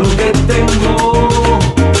todo lo que tengo.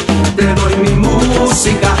 Te doy mi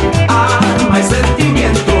música, alma y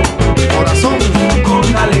sentimiento, corazón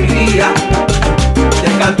con alegría, te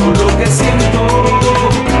canto lo que siento.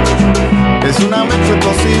 Es una mezcla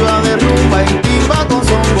explosiva de rumba y timba con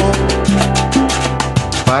songo.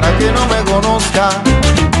 Para que no me conozca,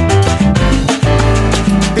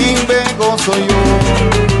 Timbeco soy yo,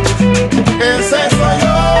 ese soy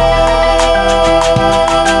yo.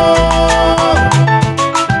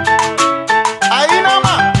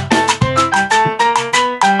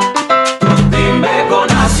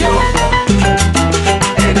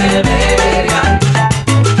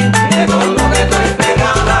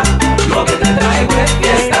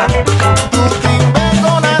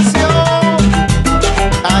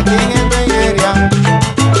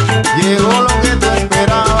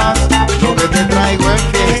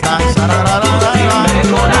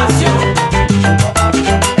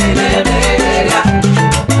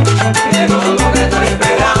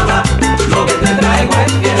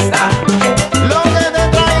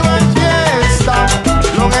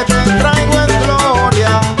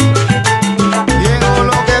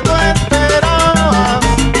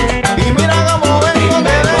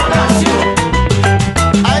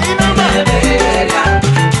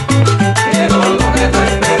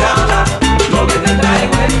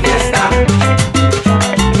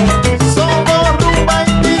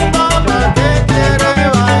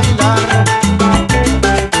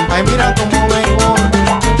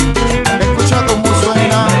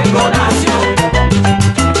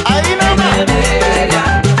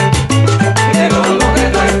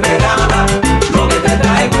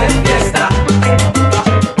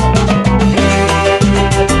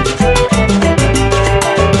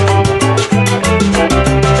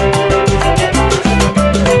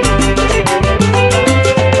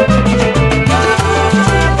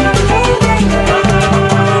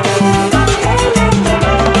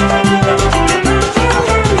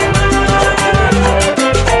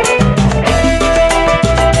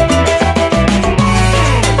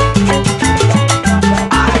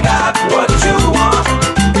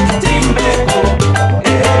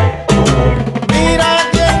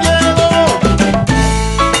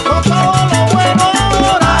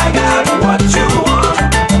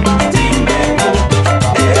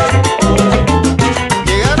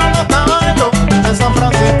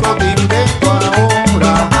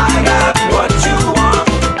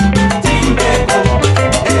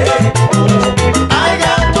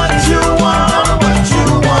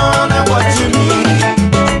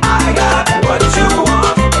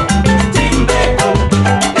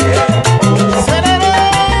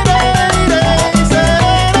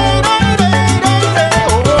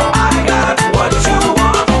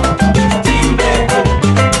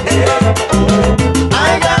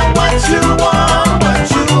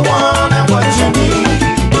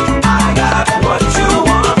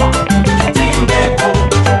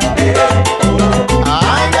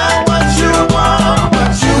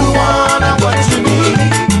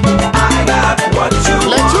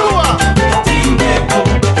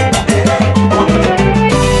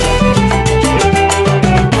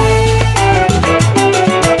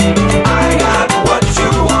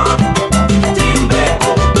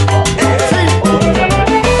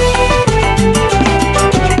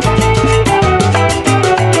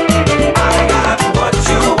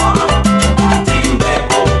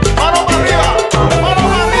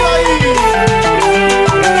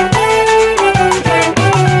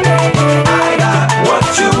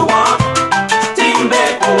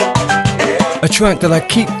 Track that I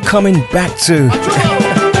keep coming back to.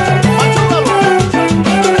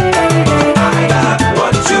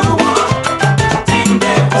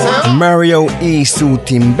 Mario y su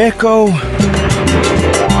Timbeco.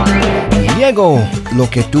 Llegó lo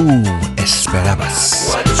que tú esperabas.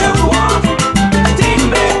 esperabas.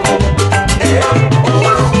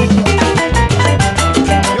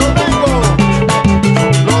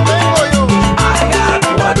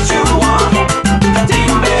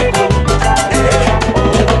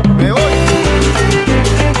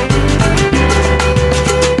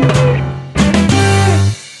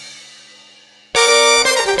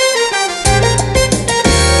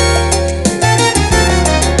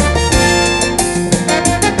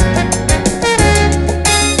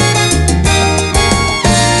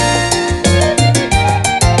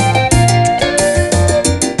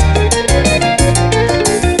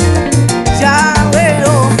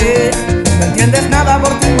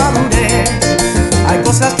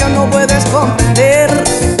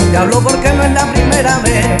 Porque no es la primera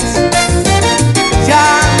vez.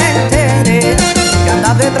 Ya me enteré que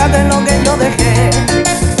andas detrás de lo que yo dejé.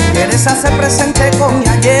 Quieres hacer presente con mi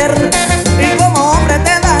ayer y como hombre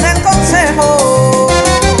te dan el consejo.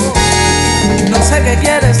 No sé qué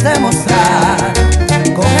quieres demostrar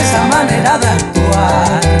con esa manera de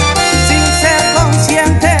actuar. Sin ser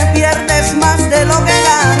consciente pierdes más de lo que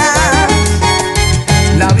ganas.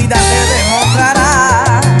 La vida te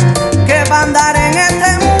demostrará que va a andar en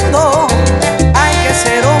este mundo hay que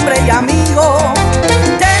ser hombre y amigo,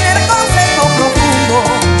 tener conceptos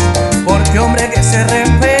profundos, porque hombre que se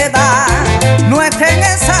respeta no está en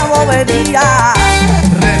esa bobería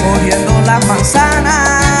recogiendo las manzanas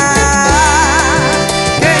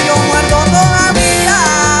que yo muerdo todavía.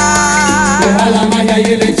 Deja la magia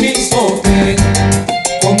y el hechizo que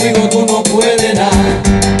conmigo tú no puedes nada.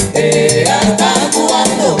 Hasta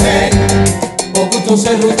cuando por gusto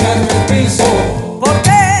serrucharme el piso. ¿Por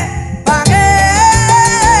qué? ¿Pa' qué?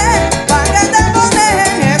 ¿Pa' qué te pones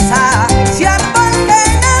en esa? Si árbol que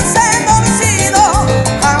nace torcido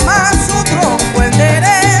jamás su tronco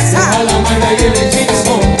endereza. Deja la magia y el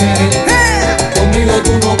hechizo que conmigo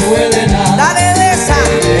tú no puedes nada. Dale de esa.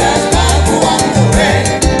 Hasta cuando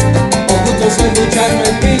por gusto serrucharme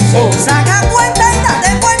el piso. Saca cuenta y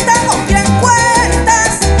date cuenta con quién cuentas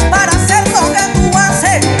para hacer lo que tú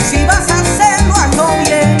haces. Si vas a hacerlo hazlo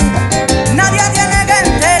bien, nadie tiene que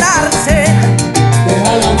enterarse.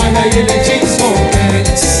 Deja la magia y el hechizo que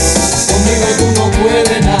conmigo tú no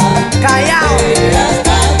puedes nada. Callao.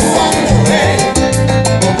 Hasta cuando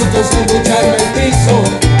por gusto serrucharme el piso.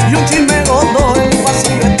 Y un chisme gordo en un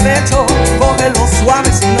vacío estrecho, cógelo suave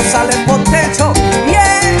si no sale por techo. Y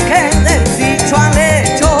es que del dicho al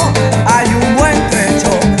hecho hay un buen trecho,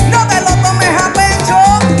 no te lo tomes a pecho.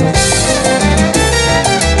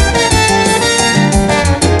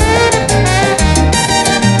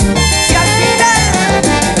 Si al final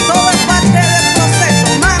todo es parte del proceso,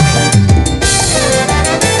 mami.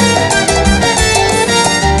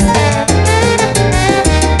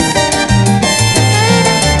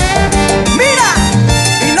 Mira,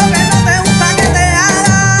 y lo que no te gusta que te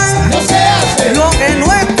hagan no se hace. Lo que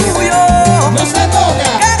no es tuyo No se toca.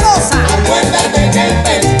 ¿qué cosa? Acuérdate que el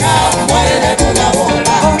pescado muere por la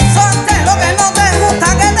boca. Con suerte lo que no te gusta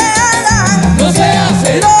que te hagan No se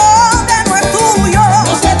hace. Lo que no es tuyo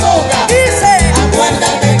No se toca. Dice,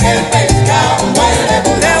 Acuérdate que el pescado muere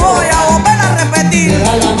por te la voy boca. a volver a repetir.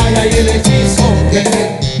 Deja la magia y el hechizo que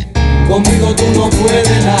conmigo tú no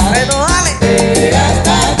puedes nada. Pero dale,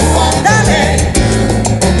 Hasta cuando dale,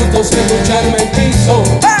 por gusto serrucharme el piso.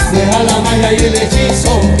 Vamos. Deja la magia y el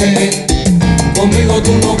hechizo que conmigo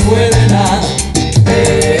tú no puedes nada.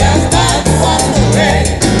 Hasta cuando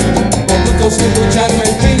por gusto serrucharme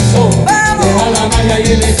el piso. Vamos. Deja la magia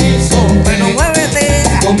y el hechizo bueno, muévete.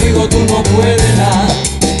 conmigo tú no puedes nada.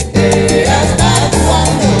 Hasta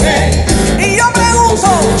cuando Y yo pregunto,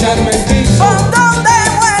 serrucharme el piso. ¿por dónde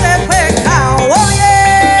muere el pecado?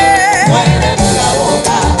 Oye, Muere por la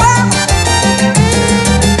boca. vamos,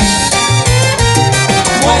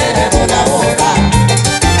 Muere por la boca.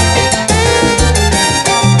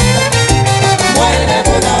 Muere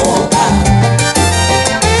por la boca.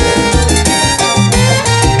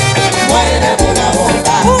 Muere por la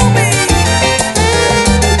boca. Bumi,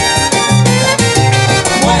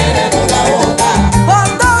 Muere por la boca. ¿por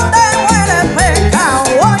dónde muere el pecado?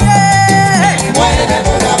 Oye, Muere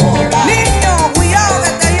por la boca. niño, cuidado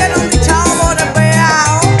que te dieron dichado por el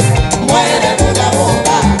peao. Muere por la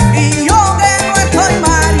boca. Y yo que no estoy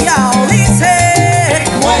mareado, dice,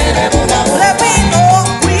 Muere por la boca. repito,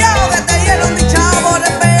 cuidado que te dieron dichado por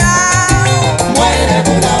el peao. Muere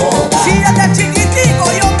por la boca. Si desde chiquitico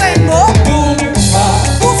yo tengo,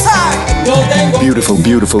 tú sabes, Yo tengo Beautiful,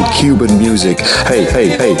 beautiful Cuban music. Hey,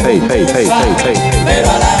 hey, hey, hey, hey, hey, hey, hey. pero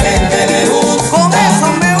a la gente le gusta. con eso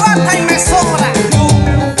me basta y me sobra.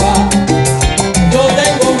 Yo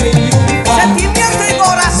tengo mi yuca. Sentimiento y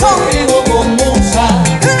corazón, Conmigo con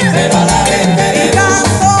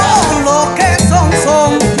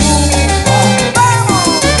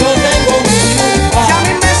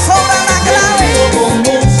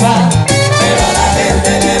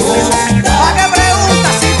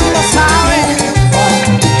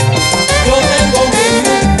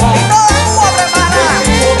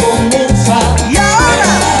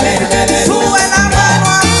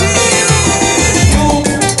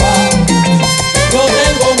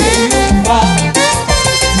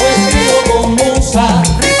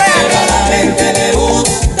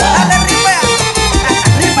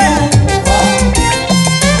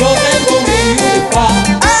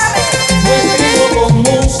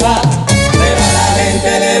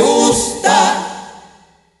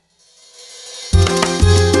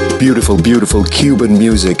beautiful, beautiful Cuban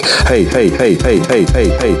music. Hey, hey, hey, hey, hey, hey,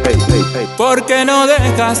 hey, hey, hey, hey. ¿Por qué no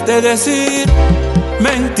dejas de decir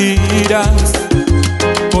mentiras?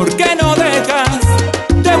 ¿Por qué no dejas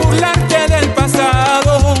de burlarte del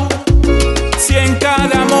pasado? Si en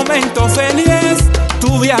cada momento feliz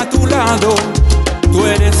tuve a tu lado, tú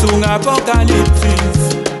eres un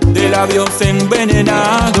apocalipsis de labios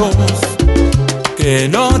envenenados. Que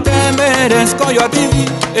no te merezco yo a ti,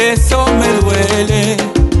 eso me duele.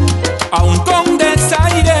 Aún con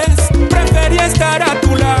desaires preferí estar a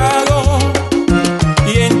tu lado.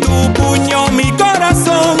 Y en tu puño mi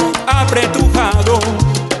corazón apretujado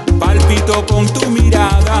palpitó con tu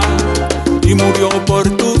mirada y murió por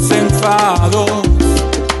tus enfados.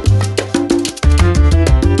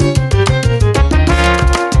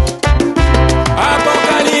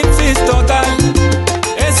 Apocalipsis total,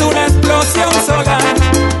 es una explosión solar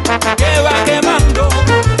que va quemando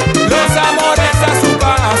los amores a su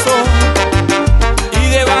paso y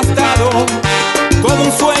devastado como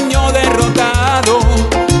un sueño derrotado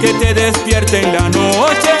que te despierta en la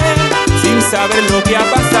noche sin saber lo que ha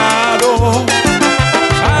pasado.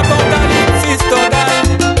 Apocalipsis total,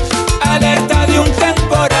 alerta de un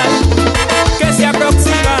temporal que se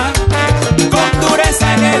aproxima con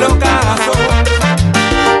dureza en el ocaso.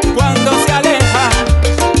 Cuando se aleja,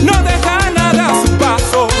 no deja nada a su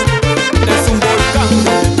paso. Es un volcán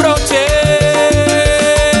de reproches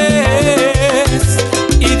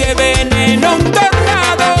y de veneno un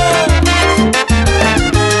tornado.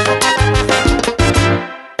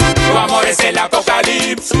 Tu amor es el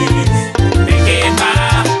apocalipsis. Me quema,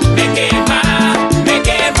 me quema, me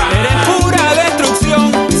quema. Eres pura destrucción,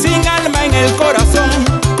 sin alma en el corazón,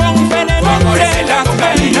 con veneno entre las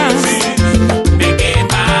venas. Me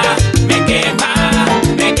quema, me quema,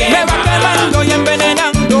 me quema. Me va quemando y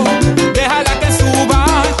envenenando. Déjala que suba,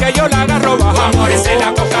 que yo la agarro bajo. Tu amor es el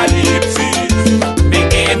apocalipsis. Me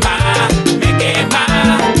quema, me quema,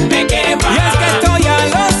 me quema. Y es que esto ya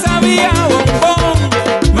lo sabía, bombón.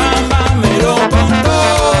 Mamá me lo contó.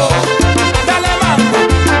 Dale mambo.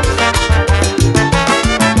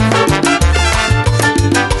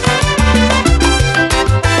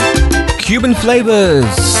 Cuban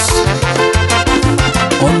flavors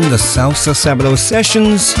on the SalsaSabro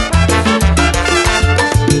Sessions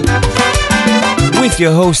with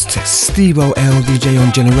your host Steve-O LDJ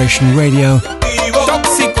on Generation Radio.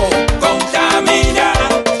 Tóxico, contamina,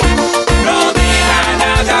 no deja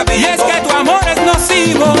nada vivo. Y es que tu amor es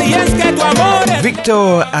nocivo, y es que tu amor es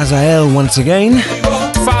Victor Azael once again.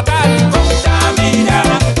 fatal, contamina,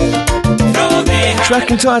 no deja,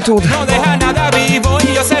 Track entitled no deja nada vivo.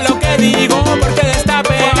 Y yo sé lo que digo, porque de esta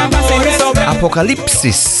pena pasé sobre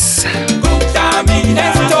Apocalipsis.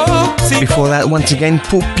 contamina. Before that, once again,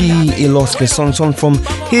 Pupi y Los Que Son from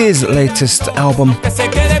his latest album,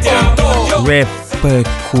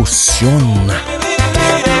 Repercusión.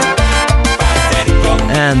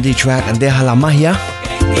 And the track Deja la Magia. A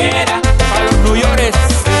los New Yorkers,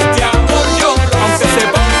 este amor yo, aunque se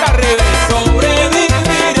ponga al revés,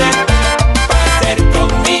 sobreviviré para ser con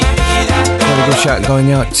mi vida. Got a good shout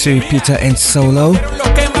going out to Peter and Solo. Los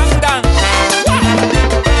que mandan.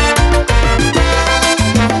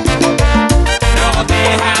 No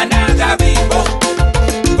deja nada vivo.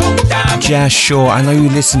 Jazz Shaw, I know you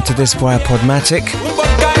listen to this via Podmatic. Un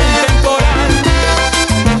volcán temporal.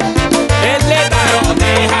 Es letal. No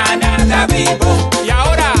deja nada vivo. Y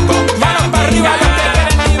ahora, manos para arriba los que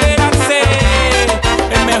quieren liberarse.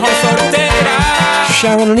 El mejor sortera.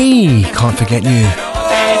 Sharon Lee, can't forget you.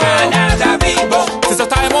 Deja nada vivo. Si eso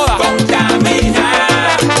está de moda. Contamina.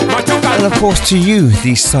 And of course to you,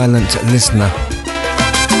 the silent listener.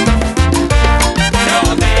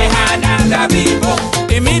 No deja nada vivo.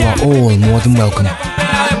 Y You mira, are all more than welcome. la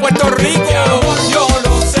de Puerto Rico. Yo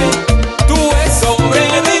lo sé. Tú es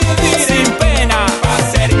sobrevivir sin pena.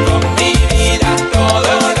 Hacer con mi vida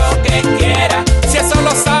todo lo que quiera. Si eso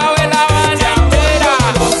lo sabe la banda entera.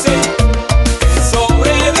 Yo lo sé. Que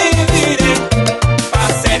sobreviviré.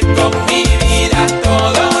 Hacer con mi vida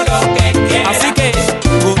todo lo que quiera. Así que,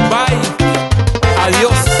 goodbye.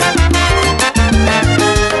 Adiós.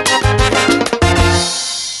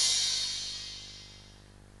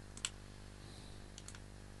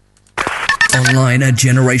 Online at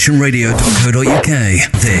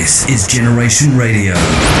generationradio.co.uk. This is Generation Radio.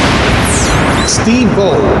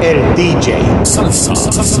 Steve-O, el DJ. Salsa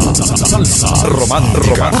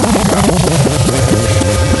romántica.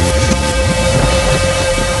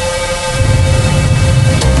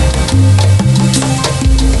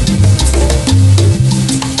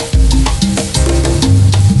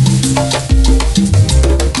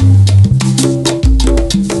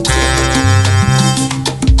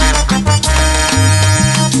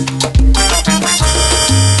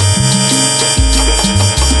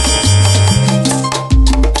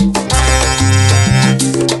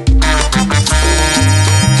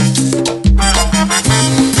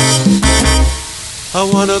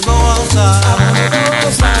 wanna go outside.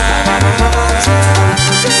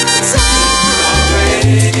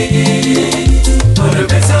 Wanna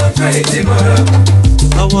make some crazy murder.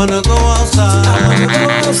 I wanna go outside.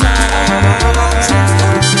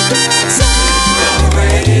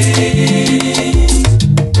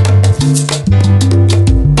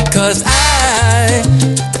 Cause I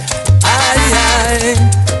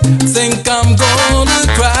think I'm gonna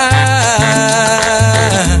cry.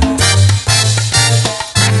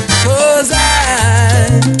 Cause I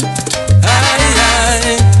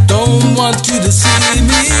don't want you to see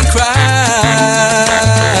me cry.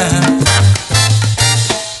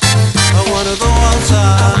 I wanna go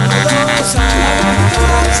outside.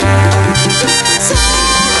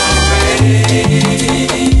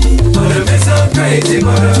 Wanna make some crazy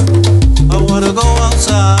murder. I wanna go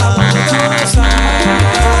outside.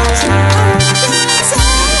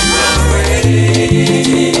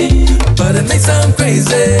 But it makes them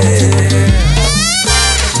crazy.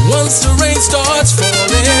 Once the rain starts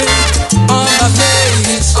falling on my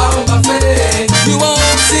face, you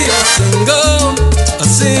won't see a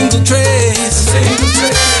single trace.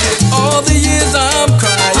 All the years I'm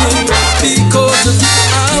crying because of you.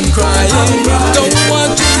 I'm crying. Don't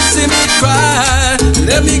want you to see me cry.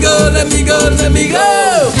 Let me go, let me go, let me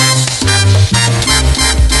go.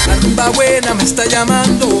 La rumba buena me está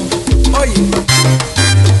llamando. Oye.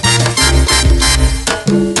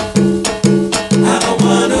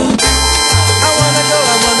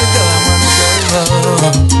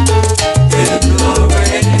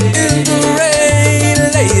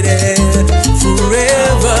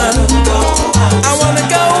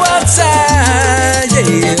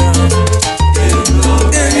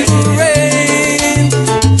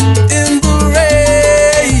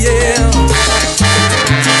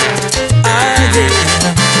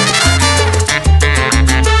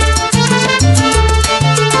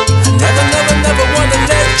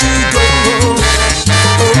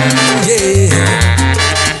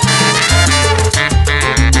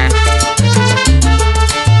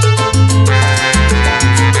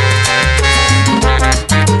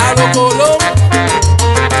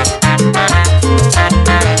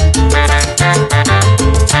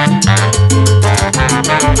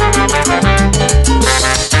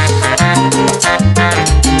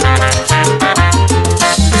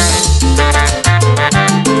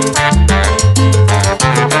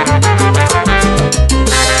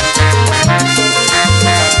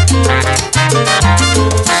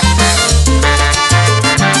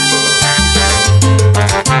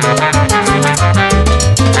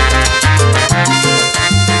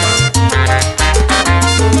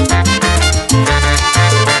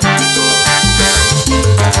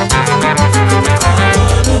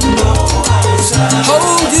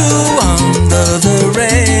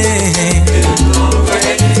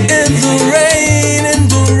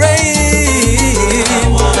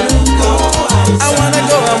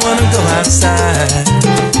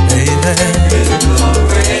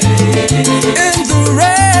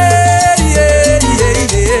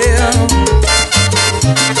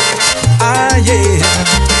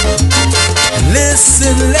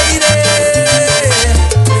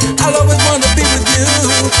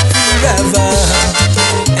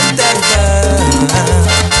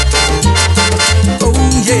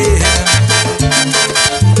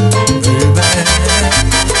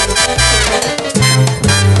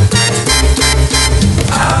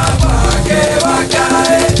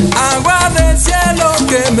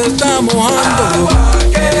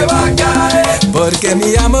 Porque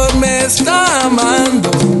mi amor me está amando.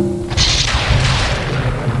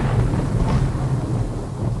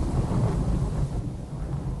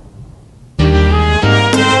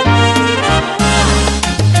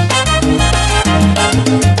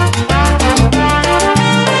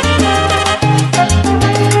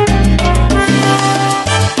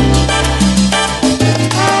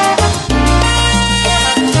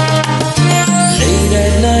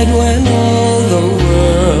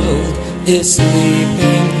 Is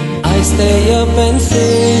sleeping, I stay up and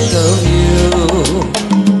think of you,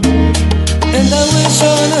 and I wish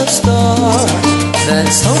on a star that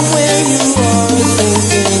somewhere you are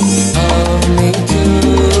thinking of me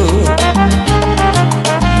too.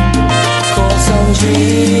 'Cause I'm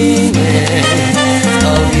dreaming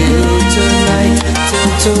of you tonight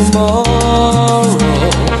till tomorrow.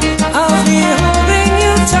 I'll be holding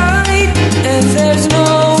you tight, and there's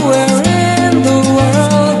nowhere in the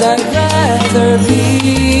world I'd rather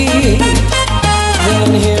be than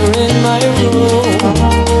here in my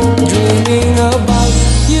room, dreaming about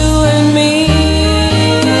you and me.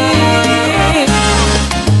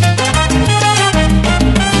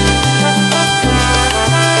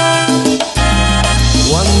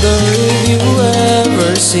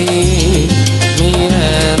 see me,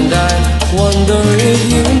 and I wonder if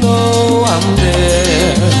you know I'm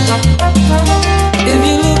there. If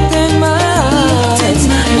you looked in my eyes,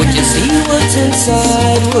 would you see what's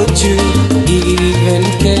inside? Would you even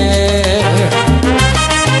care?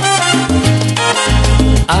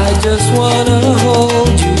 I just wanna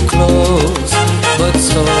hold you close, but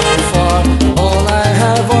so far all I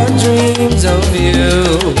have are dreams of you.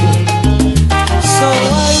 So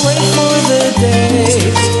I wait for the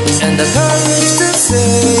day and the courage to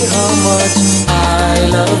say how much I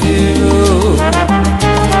love you.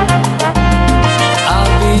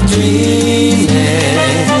 I'll be dreaming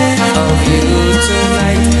of you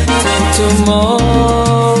tonight till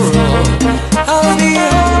tomorrow. I'll be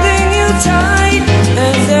holding you tight,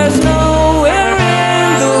 and there's nowhere in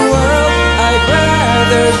the world I'd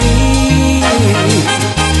rather be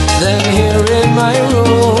than here in my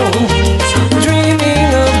room,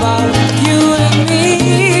 dreaming about you and me.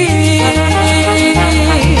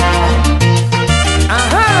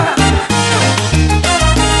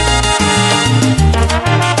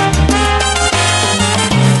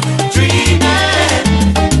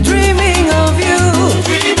 Dreaming of you,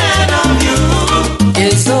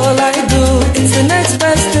 it's all I do. It's the next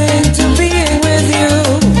best thing to being with you.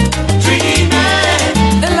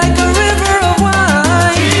 And like a river of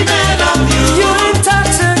wine, you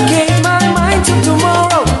intoxicate my mind till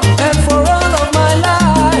tomorrow and for all of my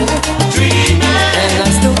life. And I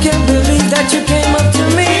still can't believe that you came up to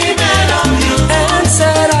me and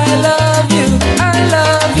said I love you, I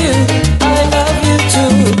love you, I love you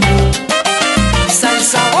too.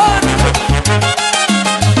 Salsa.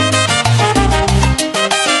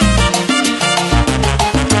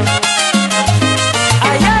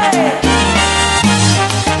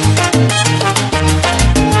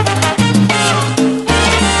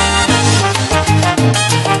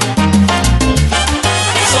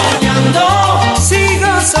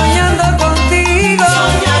 Sigo soñando contigo.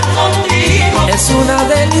 Es una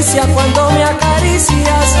delicia cuando me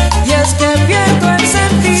acaricias y es que pierdo el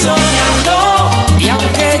sentido. Y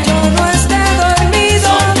aunque yo no esté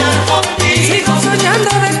dormido, sigo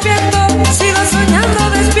soñando despierto, sigo soñando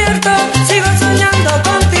despierto, sigo soñando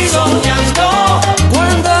contigo.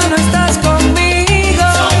 Cuando no estás conmigo,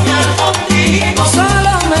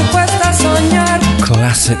 solo me cuesta soñar.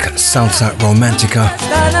 Classic salsa romantica.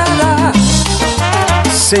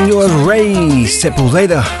 Senor Rey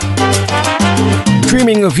Sepulveda,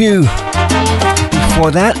 Dreaming of You.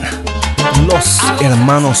 Before that, Los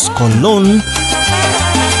Hermanos Colón.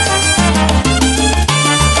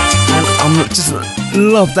 And I just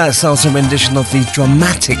love that salsa rendition of the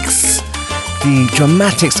Dramatics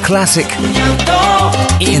classic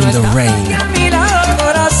In the Rain.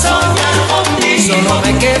 Solo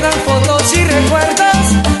me quedan fotos y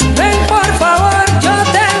recuerdos. Ven por favor, yo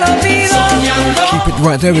te lo pido. Keep it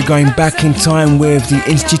right there. We're going back in time with the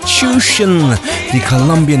institution, the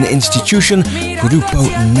Colombian institution, Grupo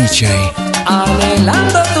Nietzsche.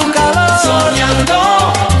 Anhelando tu calor,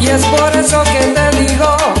 soñando, y es por eso que te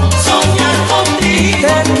digo, soñar contigo.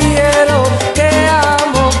 Te quiero, te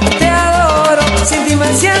amo, te adoro, sin ti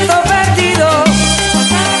me siento perdido.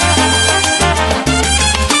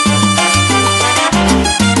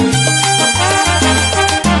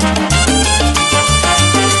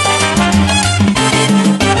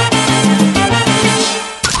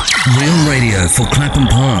 For Clapham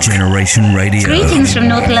Park, Generation Radio. Greetings from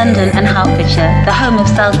North London and Hertfordshire, the home of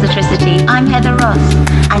Salsatricity. I'm Heather Ross,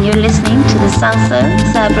 and you're listening to the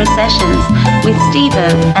SalsaSabro Sessions with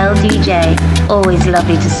Stevo, LDJ. Always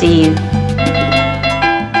lovely to see you.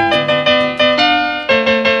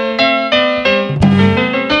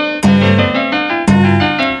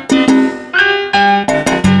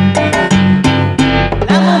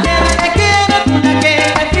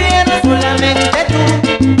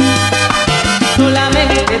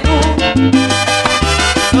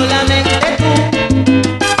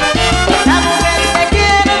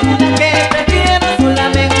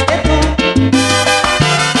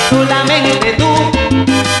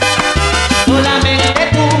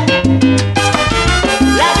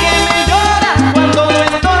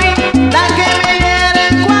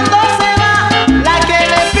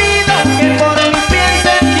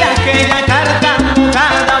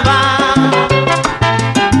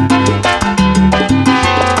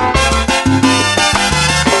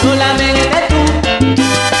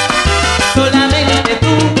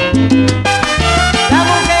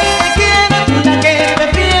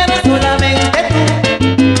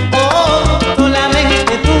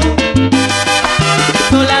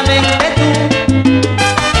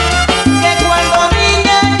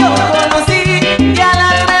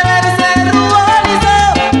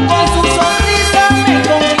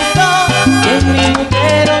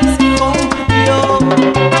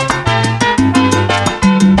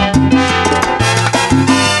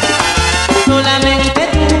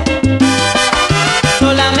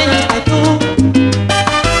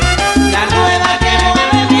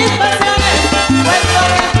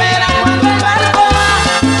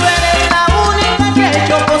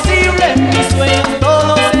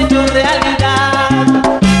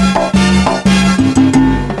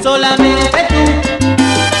 solamente tú,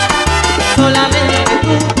 solamente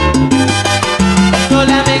tú,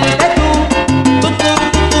 solamente tú,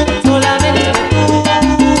 solamente tú.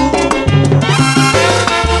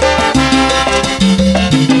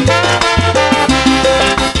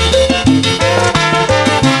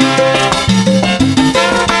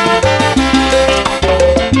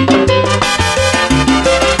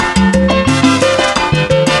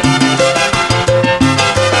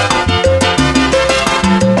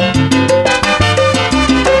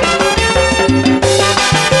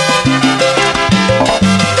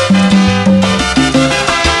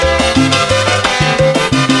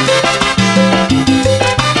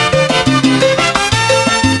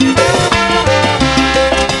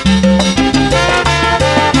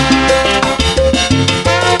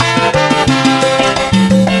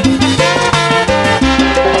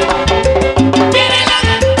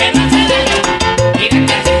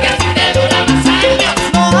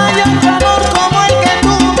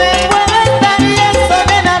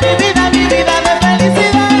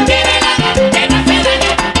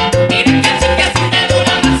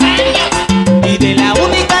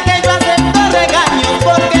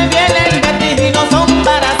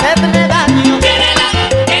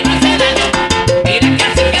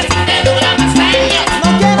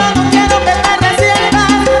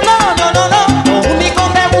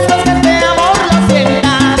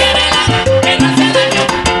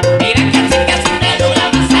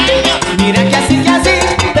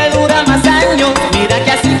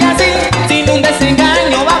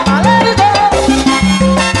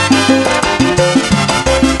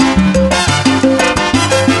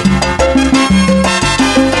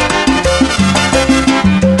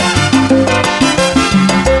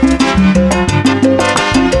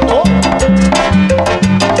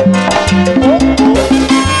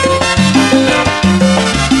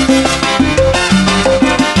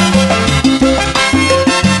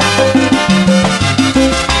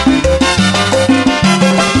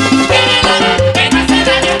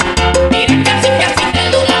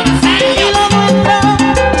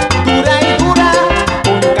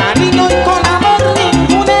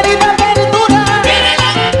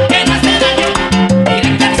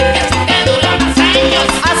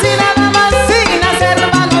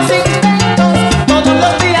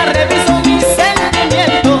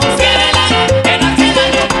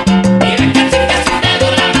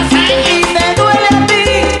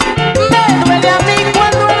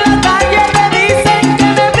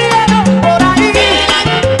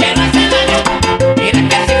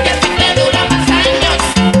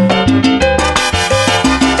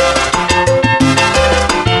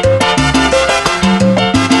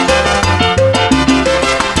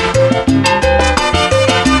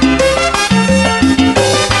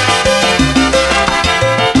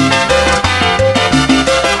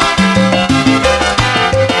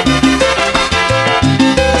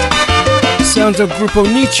 Del grupo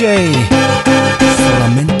Nietzsche,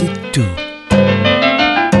 solamente tú.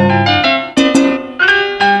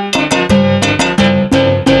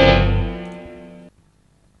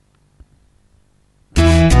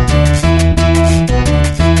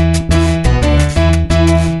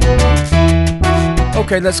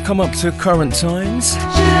 Okay, let's come up to current times.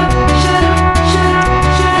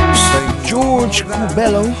 George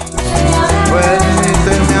Cubello.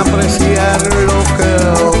 Permíteme apreciar lo que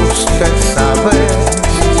usted sabe.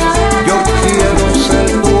 Yo quiero ser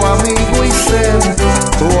tu amigo y ser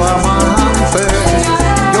tu amante.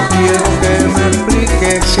 Yo quiero que me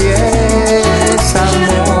expliques si es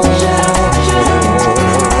amor.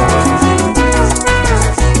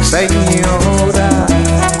 Señora,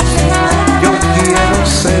 yo quiero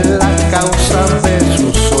ser la causa de su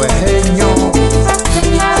sueño.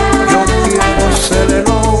 Yo quiero ser el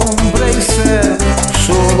hombre y ser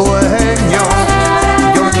su dueño.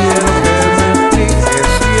 Yo quiero que me expliques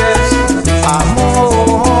si es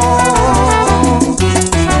amor.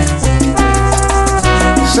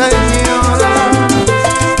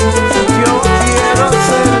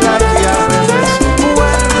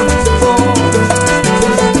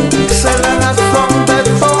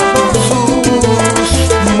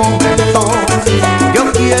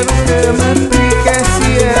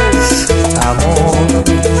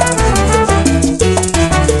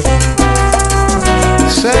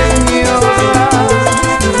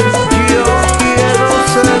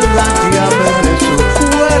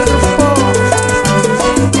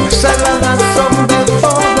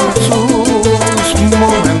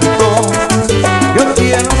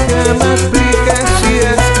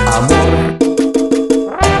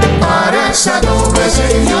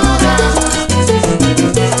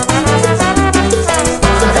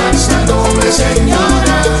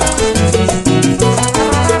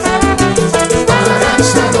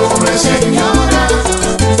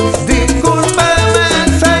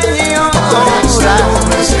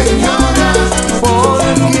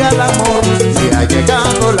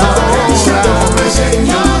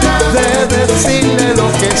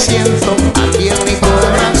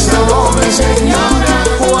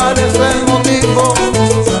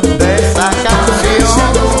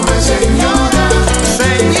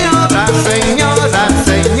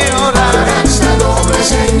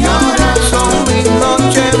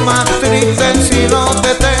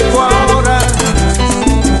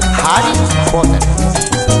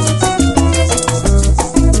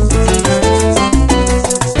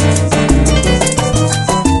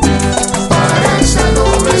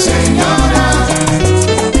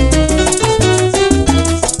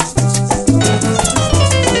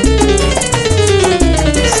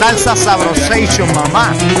 SalsaSabro Sessions,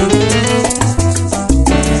 mamá.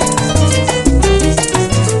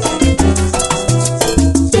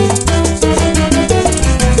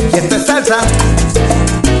 Y esto es salsa.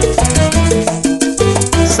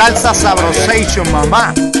 SalsaSabro Sessions,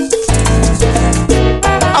 mamá.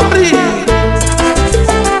 ¡Abrí!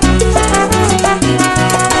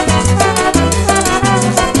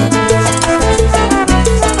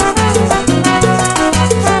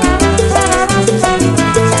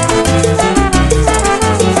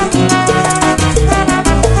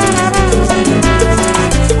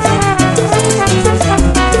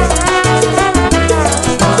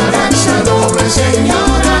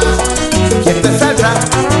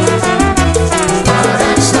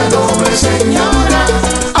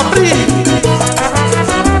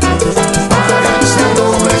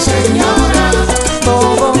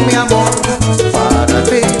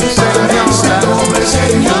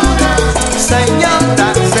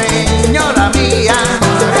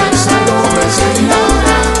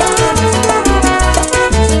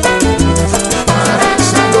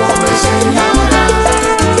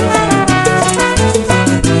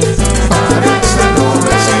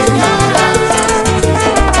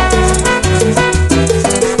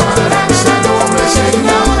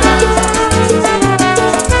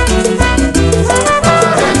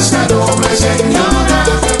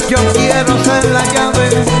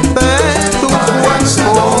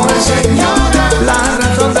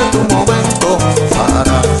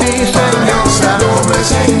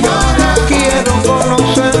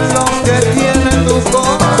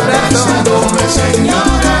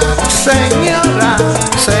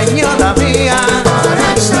 Señora mía,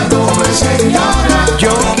 para esa noble señora,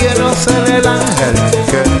 yo quiero ser el ángel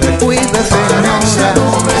que te cuide, señora. Para esa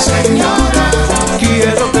noble señora,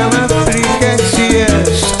 quiero que me explique si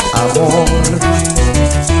es amor.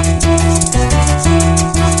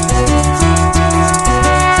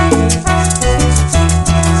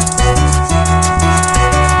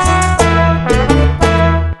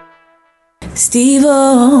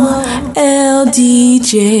 Steve-O, el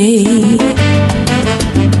DJ.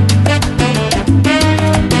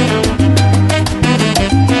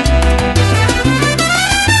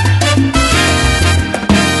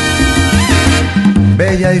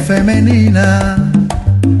 Bella y femenina,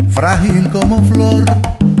 frágil como flor,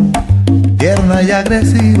 tierna y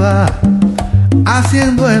agresiva,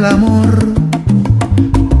 haciendo el amor.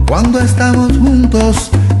 Cuando estamos juntos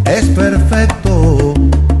es perfecto.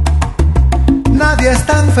 Nadie es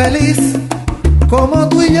tan feliz como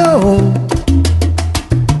tú y yo.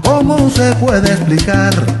 ¿Cómo se puede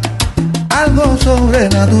explicar algo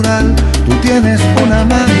sobrenatural? Tú tienes una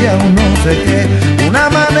magia, un no sé qué, una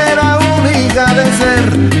manera única de ser.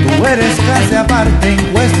 Tú eres casi aparte,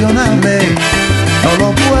 incuestionable, no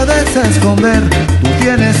lo puedes esconder. Tú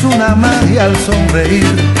tienes una magia al sonreír,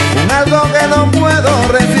 un algo que no puedo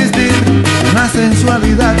resistir, una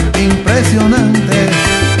sensualidad impresionante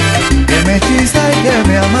que me hechiza y que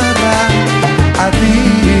me amarra a ti.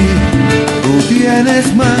 Tú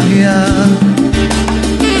tienes magia.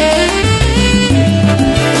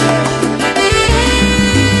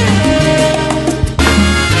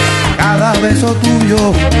 Cada beso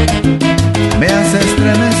tuyo me hace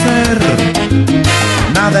estremecer.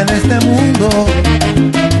 Nada en este mundo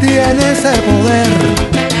tiene ese poder.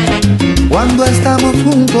 Cuando estamos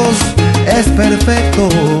juntos es perfecto.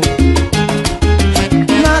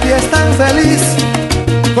 Nadie es tan feliz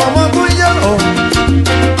como tú y yo.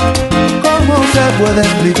 ¿Cómo se puede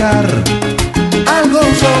explicar algo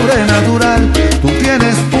sobrenatural? Tú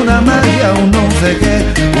tienes una magia, un no sé qué,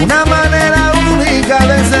 una manera única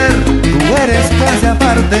de ser. Tú eres casi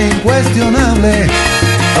aparte, incuestionable,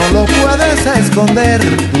 no lo puedes esconder.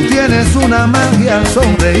 Tú tienes una magia al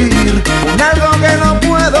sonreír, un algo que no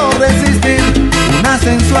puedo resistir, una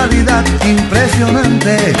sensualidad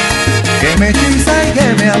impresionante que me hechiza y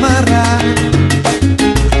que me amarra.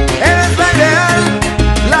 Eres la ideal,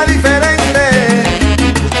 la diferente,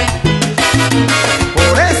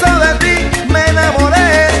 por eso de ti me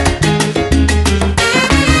enamoré.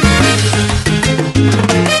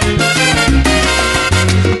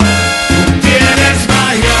 Tú tienes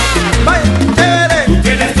magia, vaya, tú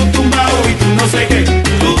tienes tu tumbao y tú no sé qué.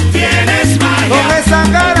 Tú tienes magia, con esa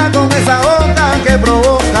cara, con esa boca que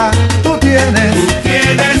provoca. Tú tienes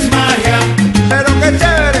magia, pero qué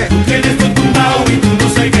chévere. tú tienes tu tumbao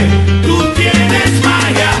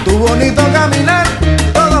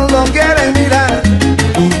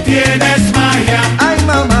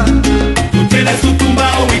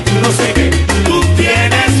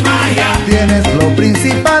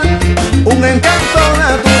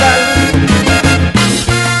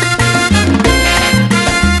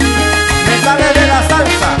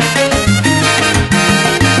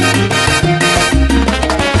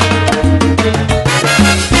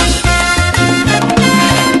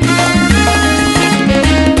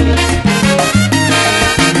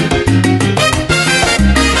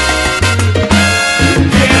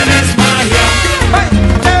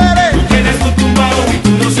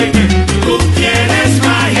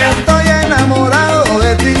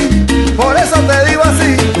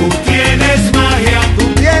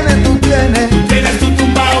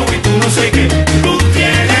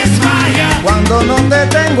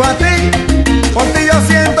vengo a ti, por ti yo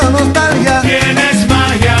siento nostalgia. Tienes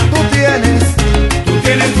magia, tú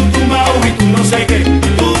tienes tu tumbao y tú no sé qué.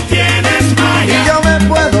 Tú tienes magia. Y yo me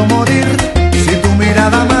puedo morir si tu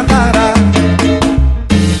mirada matara.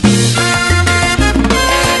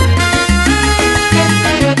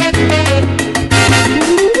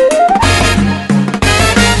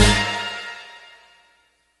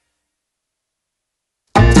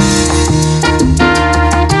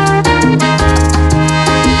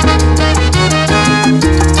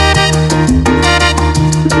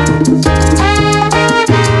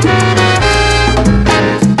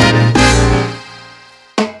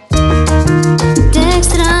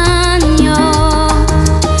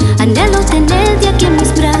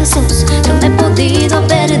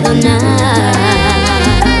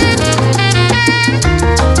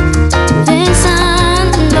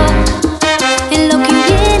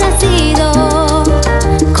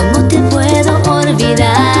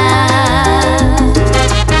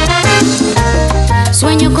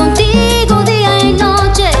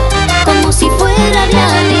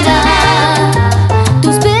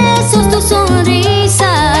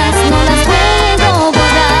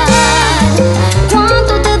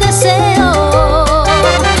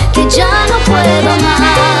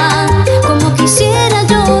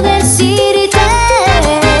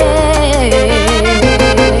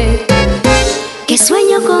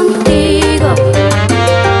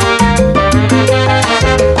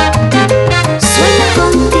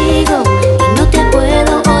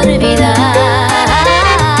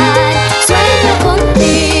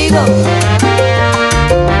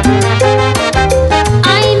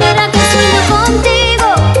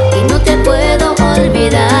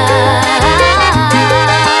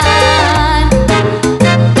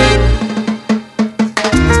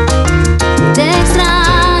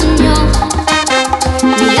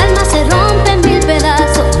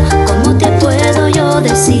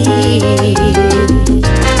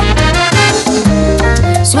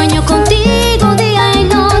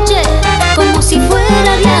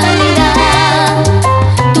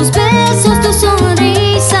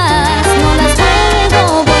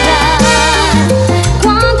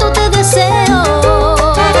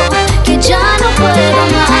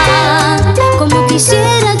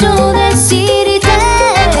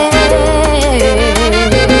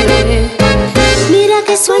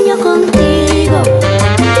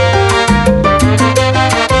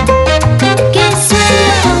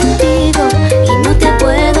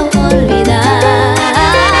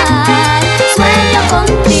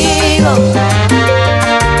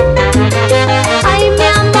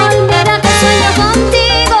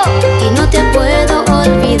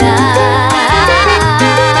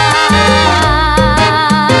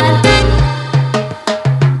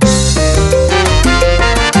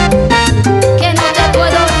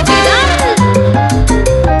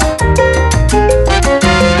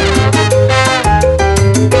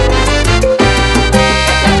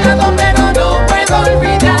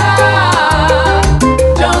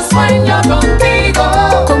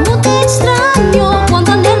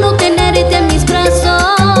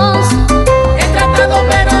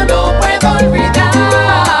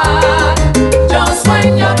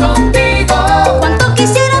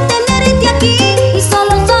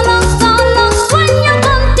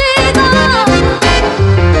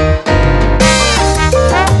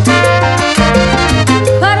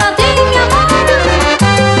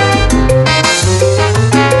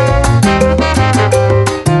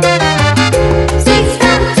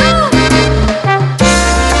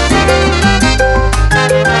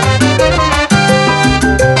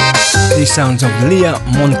 Sounds of Lía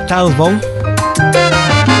Montalvo.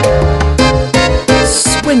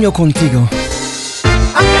 Sueño contigo.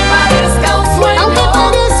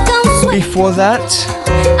 Before that,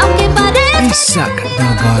 Isaac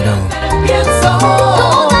Delgado.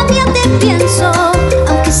 Todavía te pienso,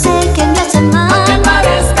 aunque sé que me hace mal.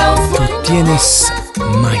 Tú tienes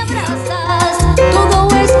magia. Todo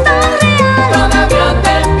es tan real. Todavía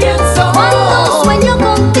te pienso. Cuando sueño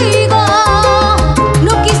contigo,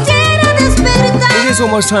 no quisiera despertar. It is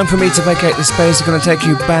almost time for me to vacate the space. I'm going to take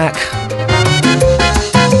you back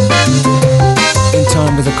in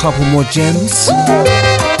time with a couple more gems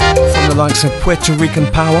from the likes of Puerto Rican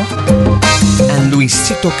Power and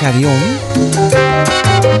Luisito Carrion.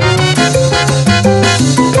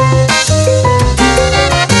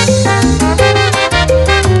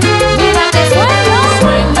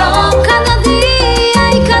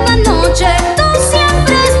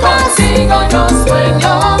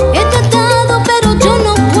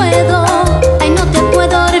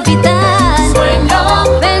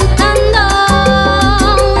 Pensando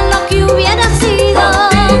lo que hubiera sido.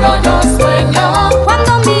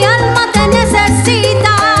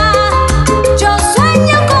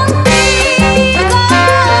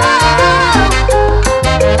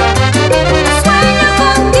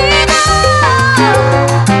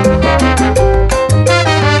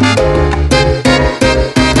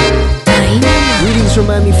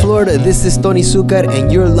 This is Tony Zucker, and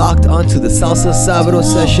you're locked onto the SalsaSabro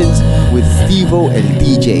Sessions with Stevo el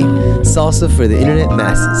DJ. Salsa for the internet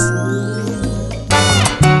masses.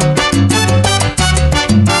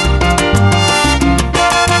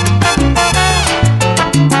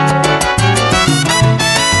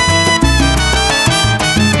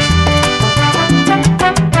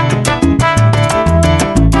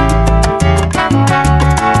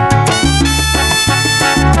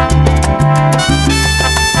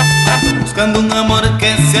 Un amor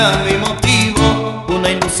que sea mi motivo, una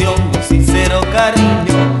ilusión, un sincero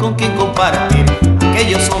cariño con quien compartir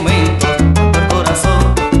aquellos momentos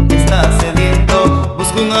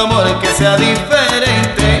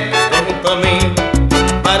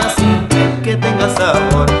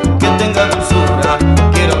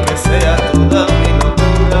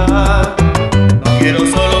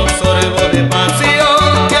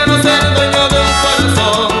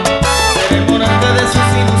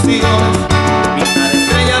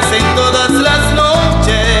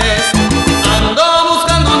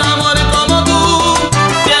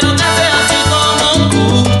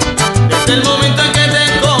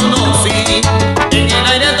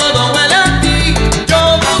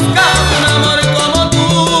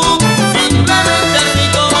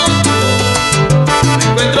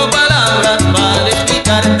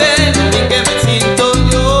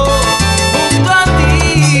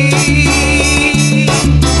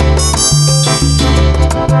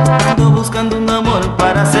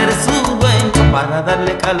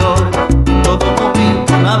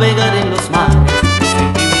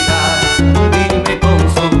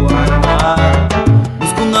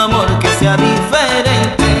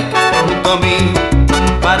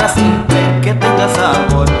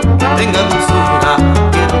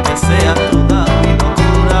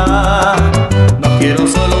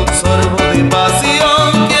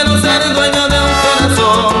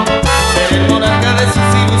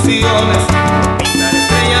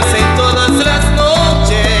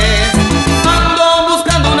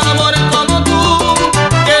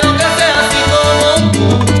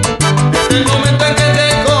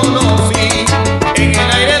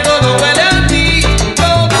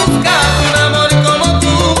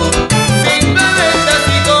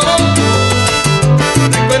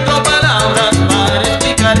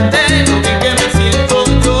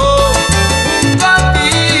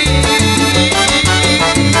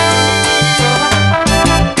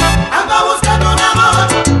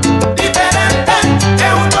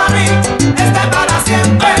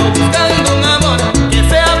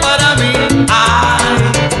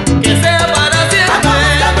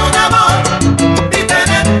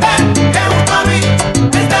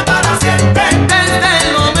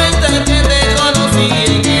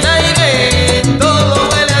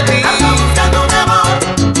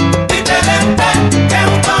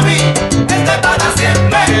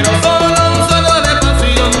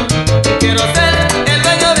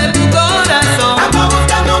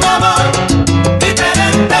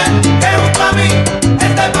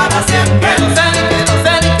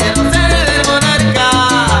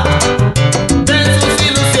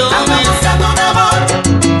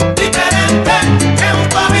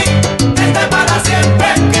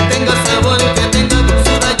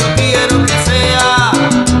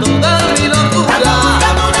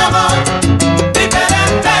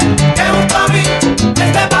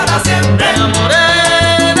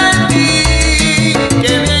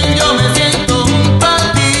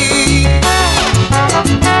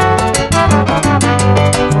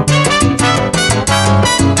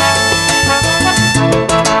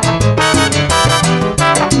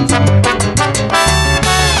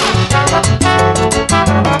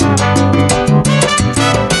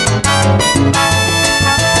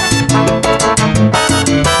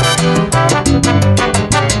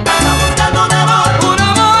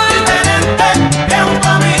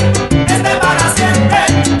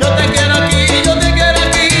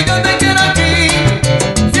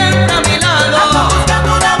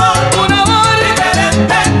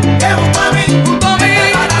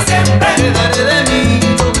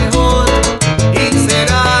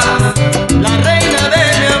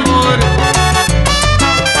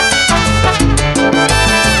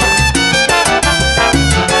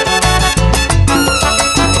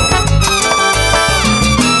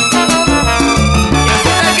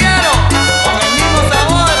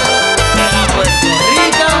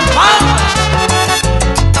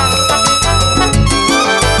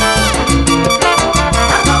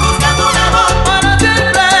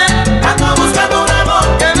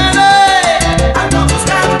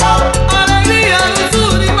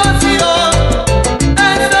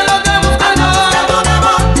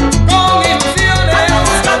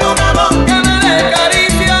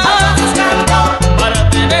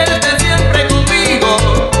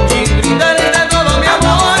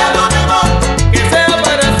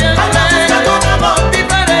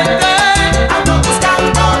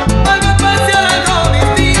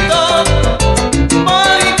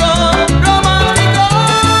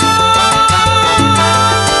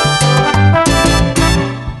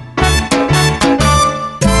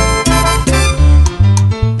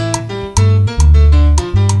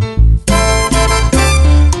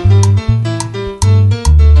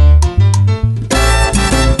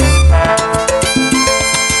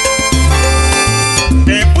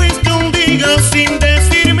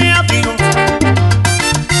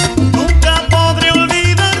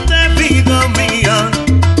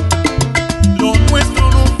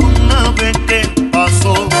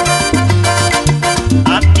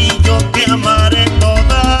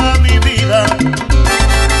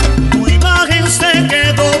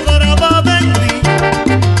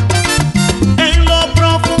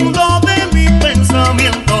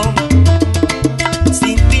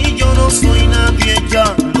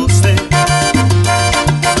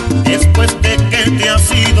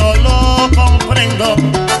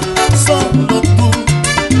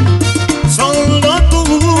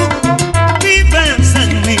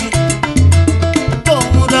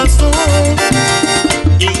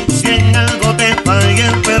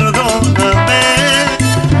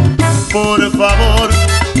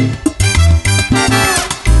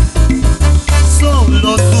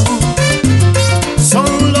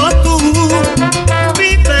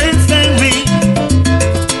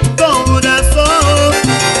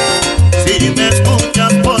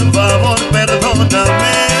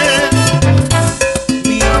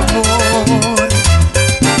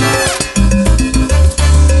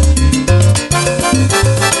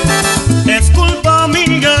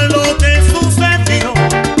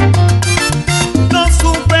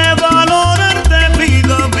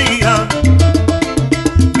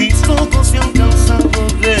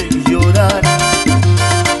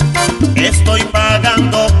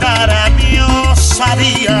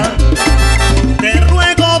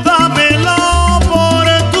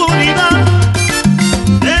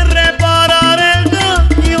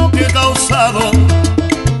pasado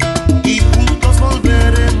y juntos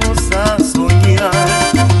volveremos a soñar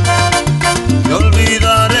y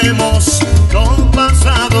olvidaremos lo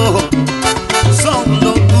pasado.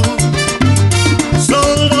 Solo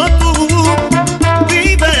tú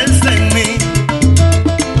vives en mi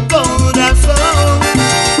corazón,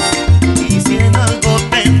 y si en algo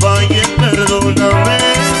te fallé, perdóname,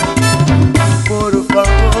 por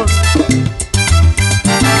favor.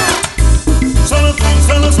 Solo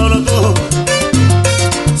tú,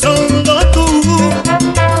 solo tú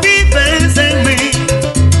vives en mi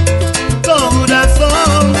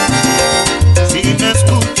corazón. Si me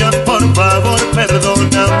escuchas, por favor,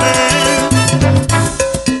 perdóname,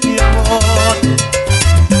 mi amor.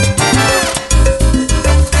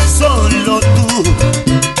 Solo tú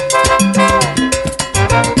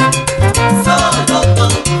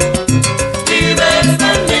vives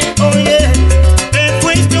en mí. Oye, te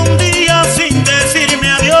fuiste un día sin decirme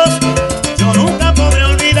adiós. Yo nunca podré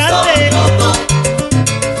olvidarte. Solo tú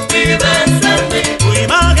vives en mí. Tu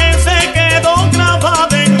imagen se quedó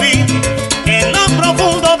grabada en mí, en lo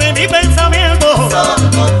profundo de mi pensamiento.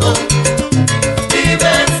 Solo tú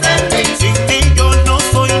vives en mí. Sin ti yo no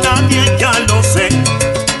soy nadie, ya lo sé.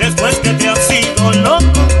 Después que te has ido lo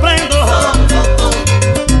comprendo. Solo tú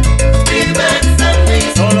vives en mí.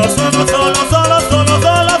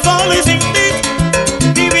 Solo y sin ti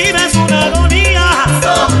vivir es una agonía.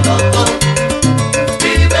 Solo tú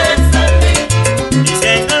vives en mí. Y si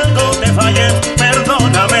en algo te fallé,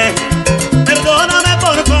 perdóname, perdóname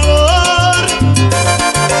por favor.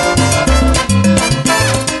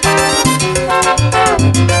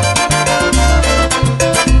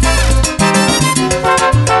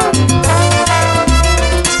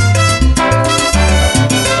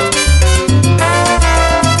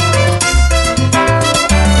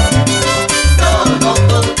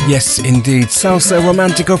 Yes, indeed. Salsa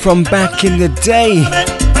Romantico from back in the day.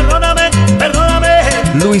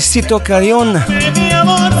 Luisito Carrion.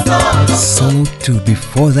 Soul 2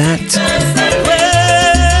 before that.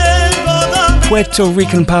 Puerto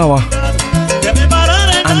Rican Power.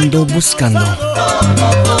 Ando buscando.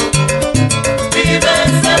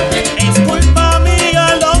 Es culpa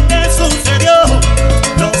mía lo que sucedió.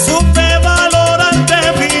 No supe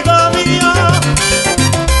valorarte, vida mía.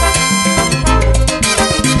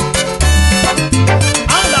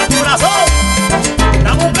 ¡Anda, corazón!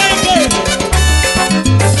 ¡Dame un breque! ¡Dame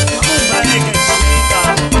un breque, chica!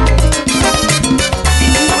 Y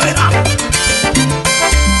tú verás.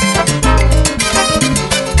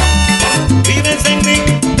 Vives en mí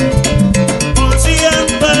por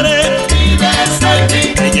siempre. Vives en mí.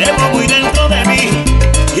 Te llevo muy dentro de mí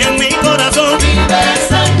y en mi corazón.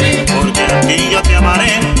 Vives en mí. Porque a ti yo te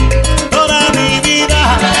amaré toda mi vida.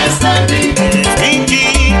 Vives en mí. Eres mi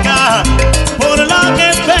chica, por la que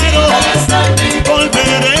espero. Vives en mí.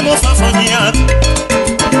 Volveremos a soñar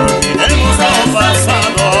y olvidemos lo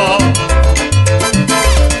pasado.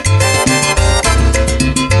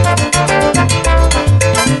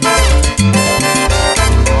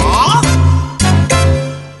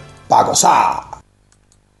 Pa' gozar.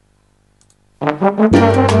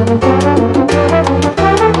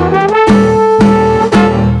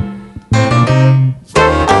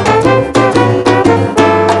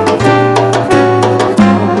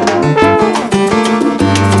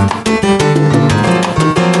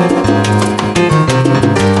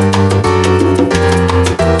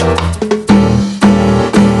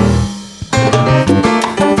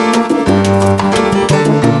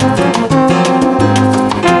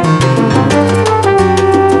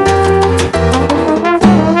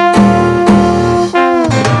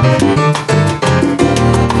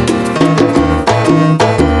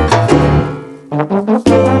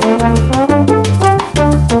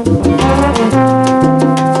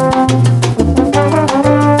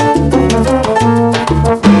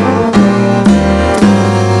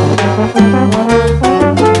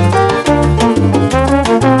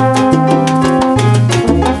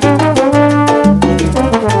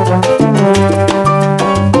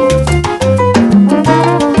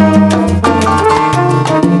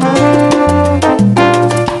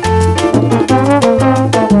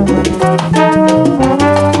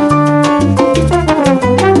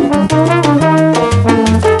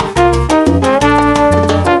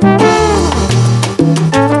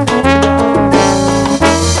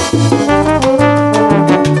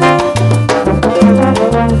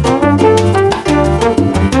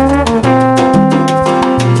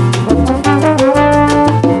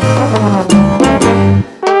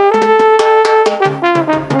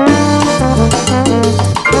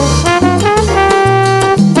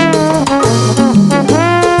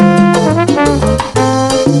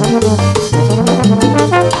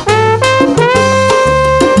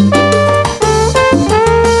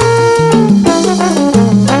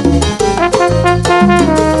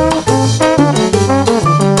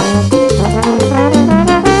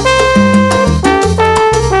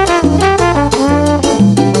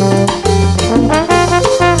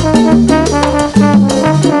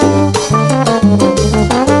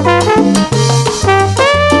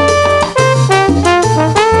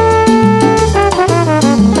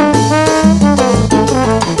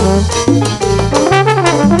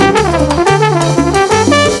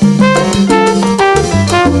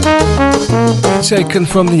 taken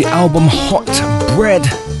from the album Hot Bread.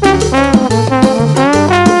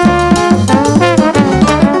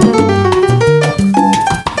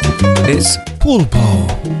 It's Pulpo.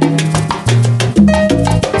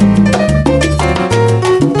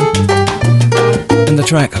 And the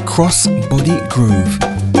track Cross Body Groove.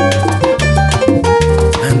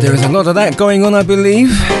 And there is a lot of that going on, I believe,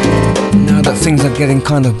 now that things are getting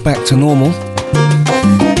kind of back to normal.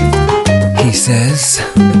 He says,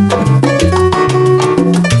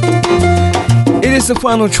 it is the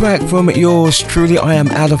final track from yours truly. I am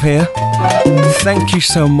out of here. Thank you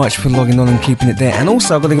so much for logging on and keeping it there. And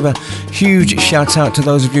also I've got to give a huge shout out to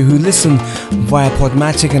those of you who listen via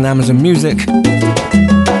Podmatic and Amazon Music. And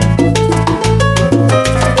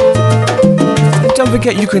don't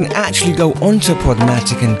forget, you can actually go onto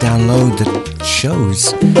Podmatic and download the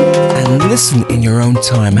shows and listen in your own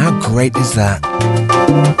time. How great is that?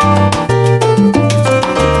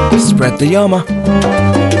 Spread the yama.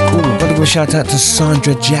 Ooh, gotta give a shout out to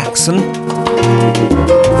Sandra Jackson.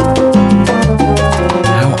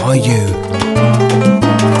 How are you?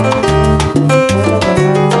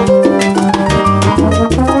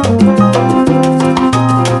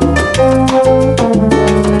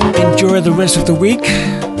 Enjoy the rest of the week.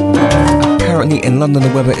 Apparently in London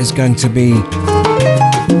the weather is going to be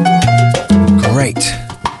great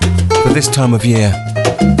for this time of year.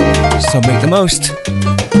 So make the most.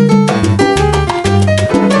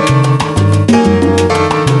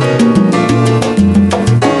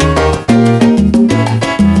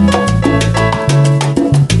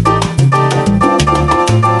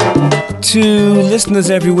 To listeners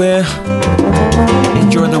everywhere,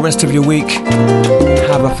 enjoy the rest of your week.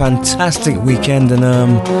 Have a fantastic weekend, and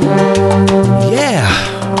yeah,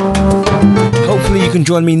 hopefully you can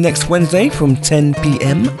join me next Wednesday from 10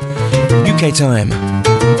 p.m. UK time.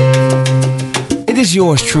 It is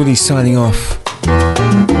yours truly signing off.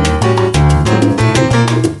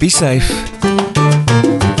 Be safe.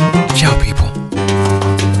 Ciao, people.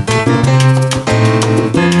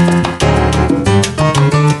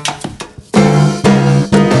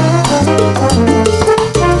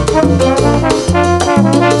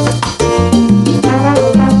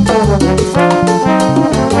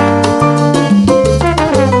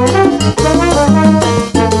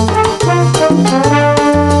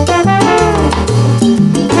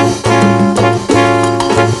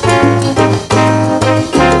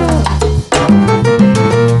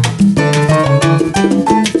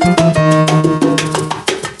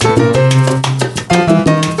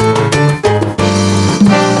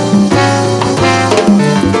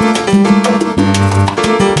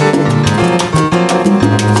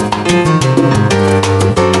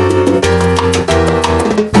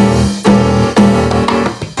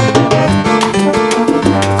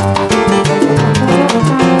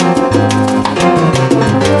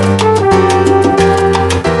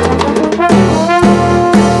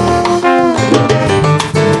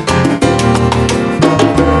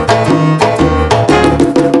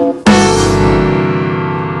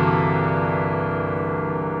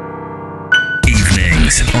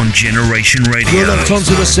 Generation Radio. You're locked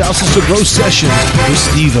onto the SalsaSabro Sessions with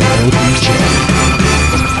Steve LDJ.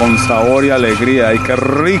 Con sabor y alegría. ¡Ay, qué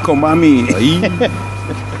rico, mami! Ahí.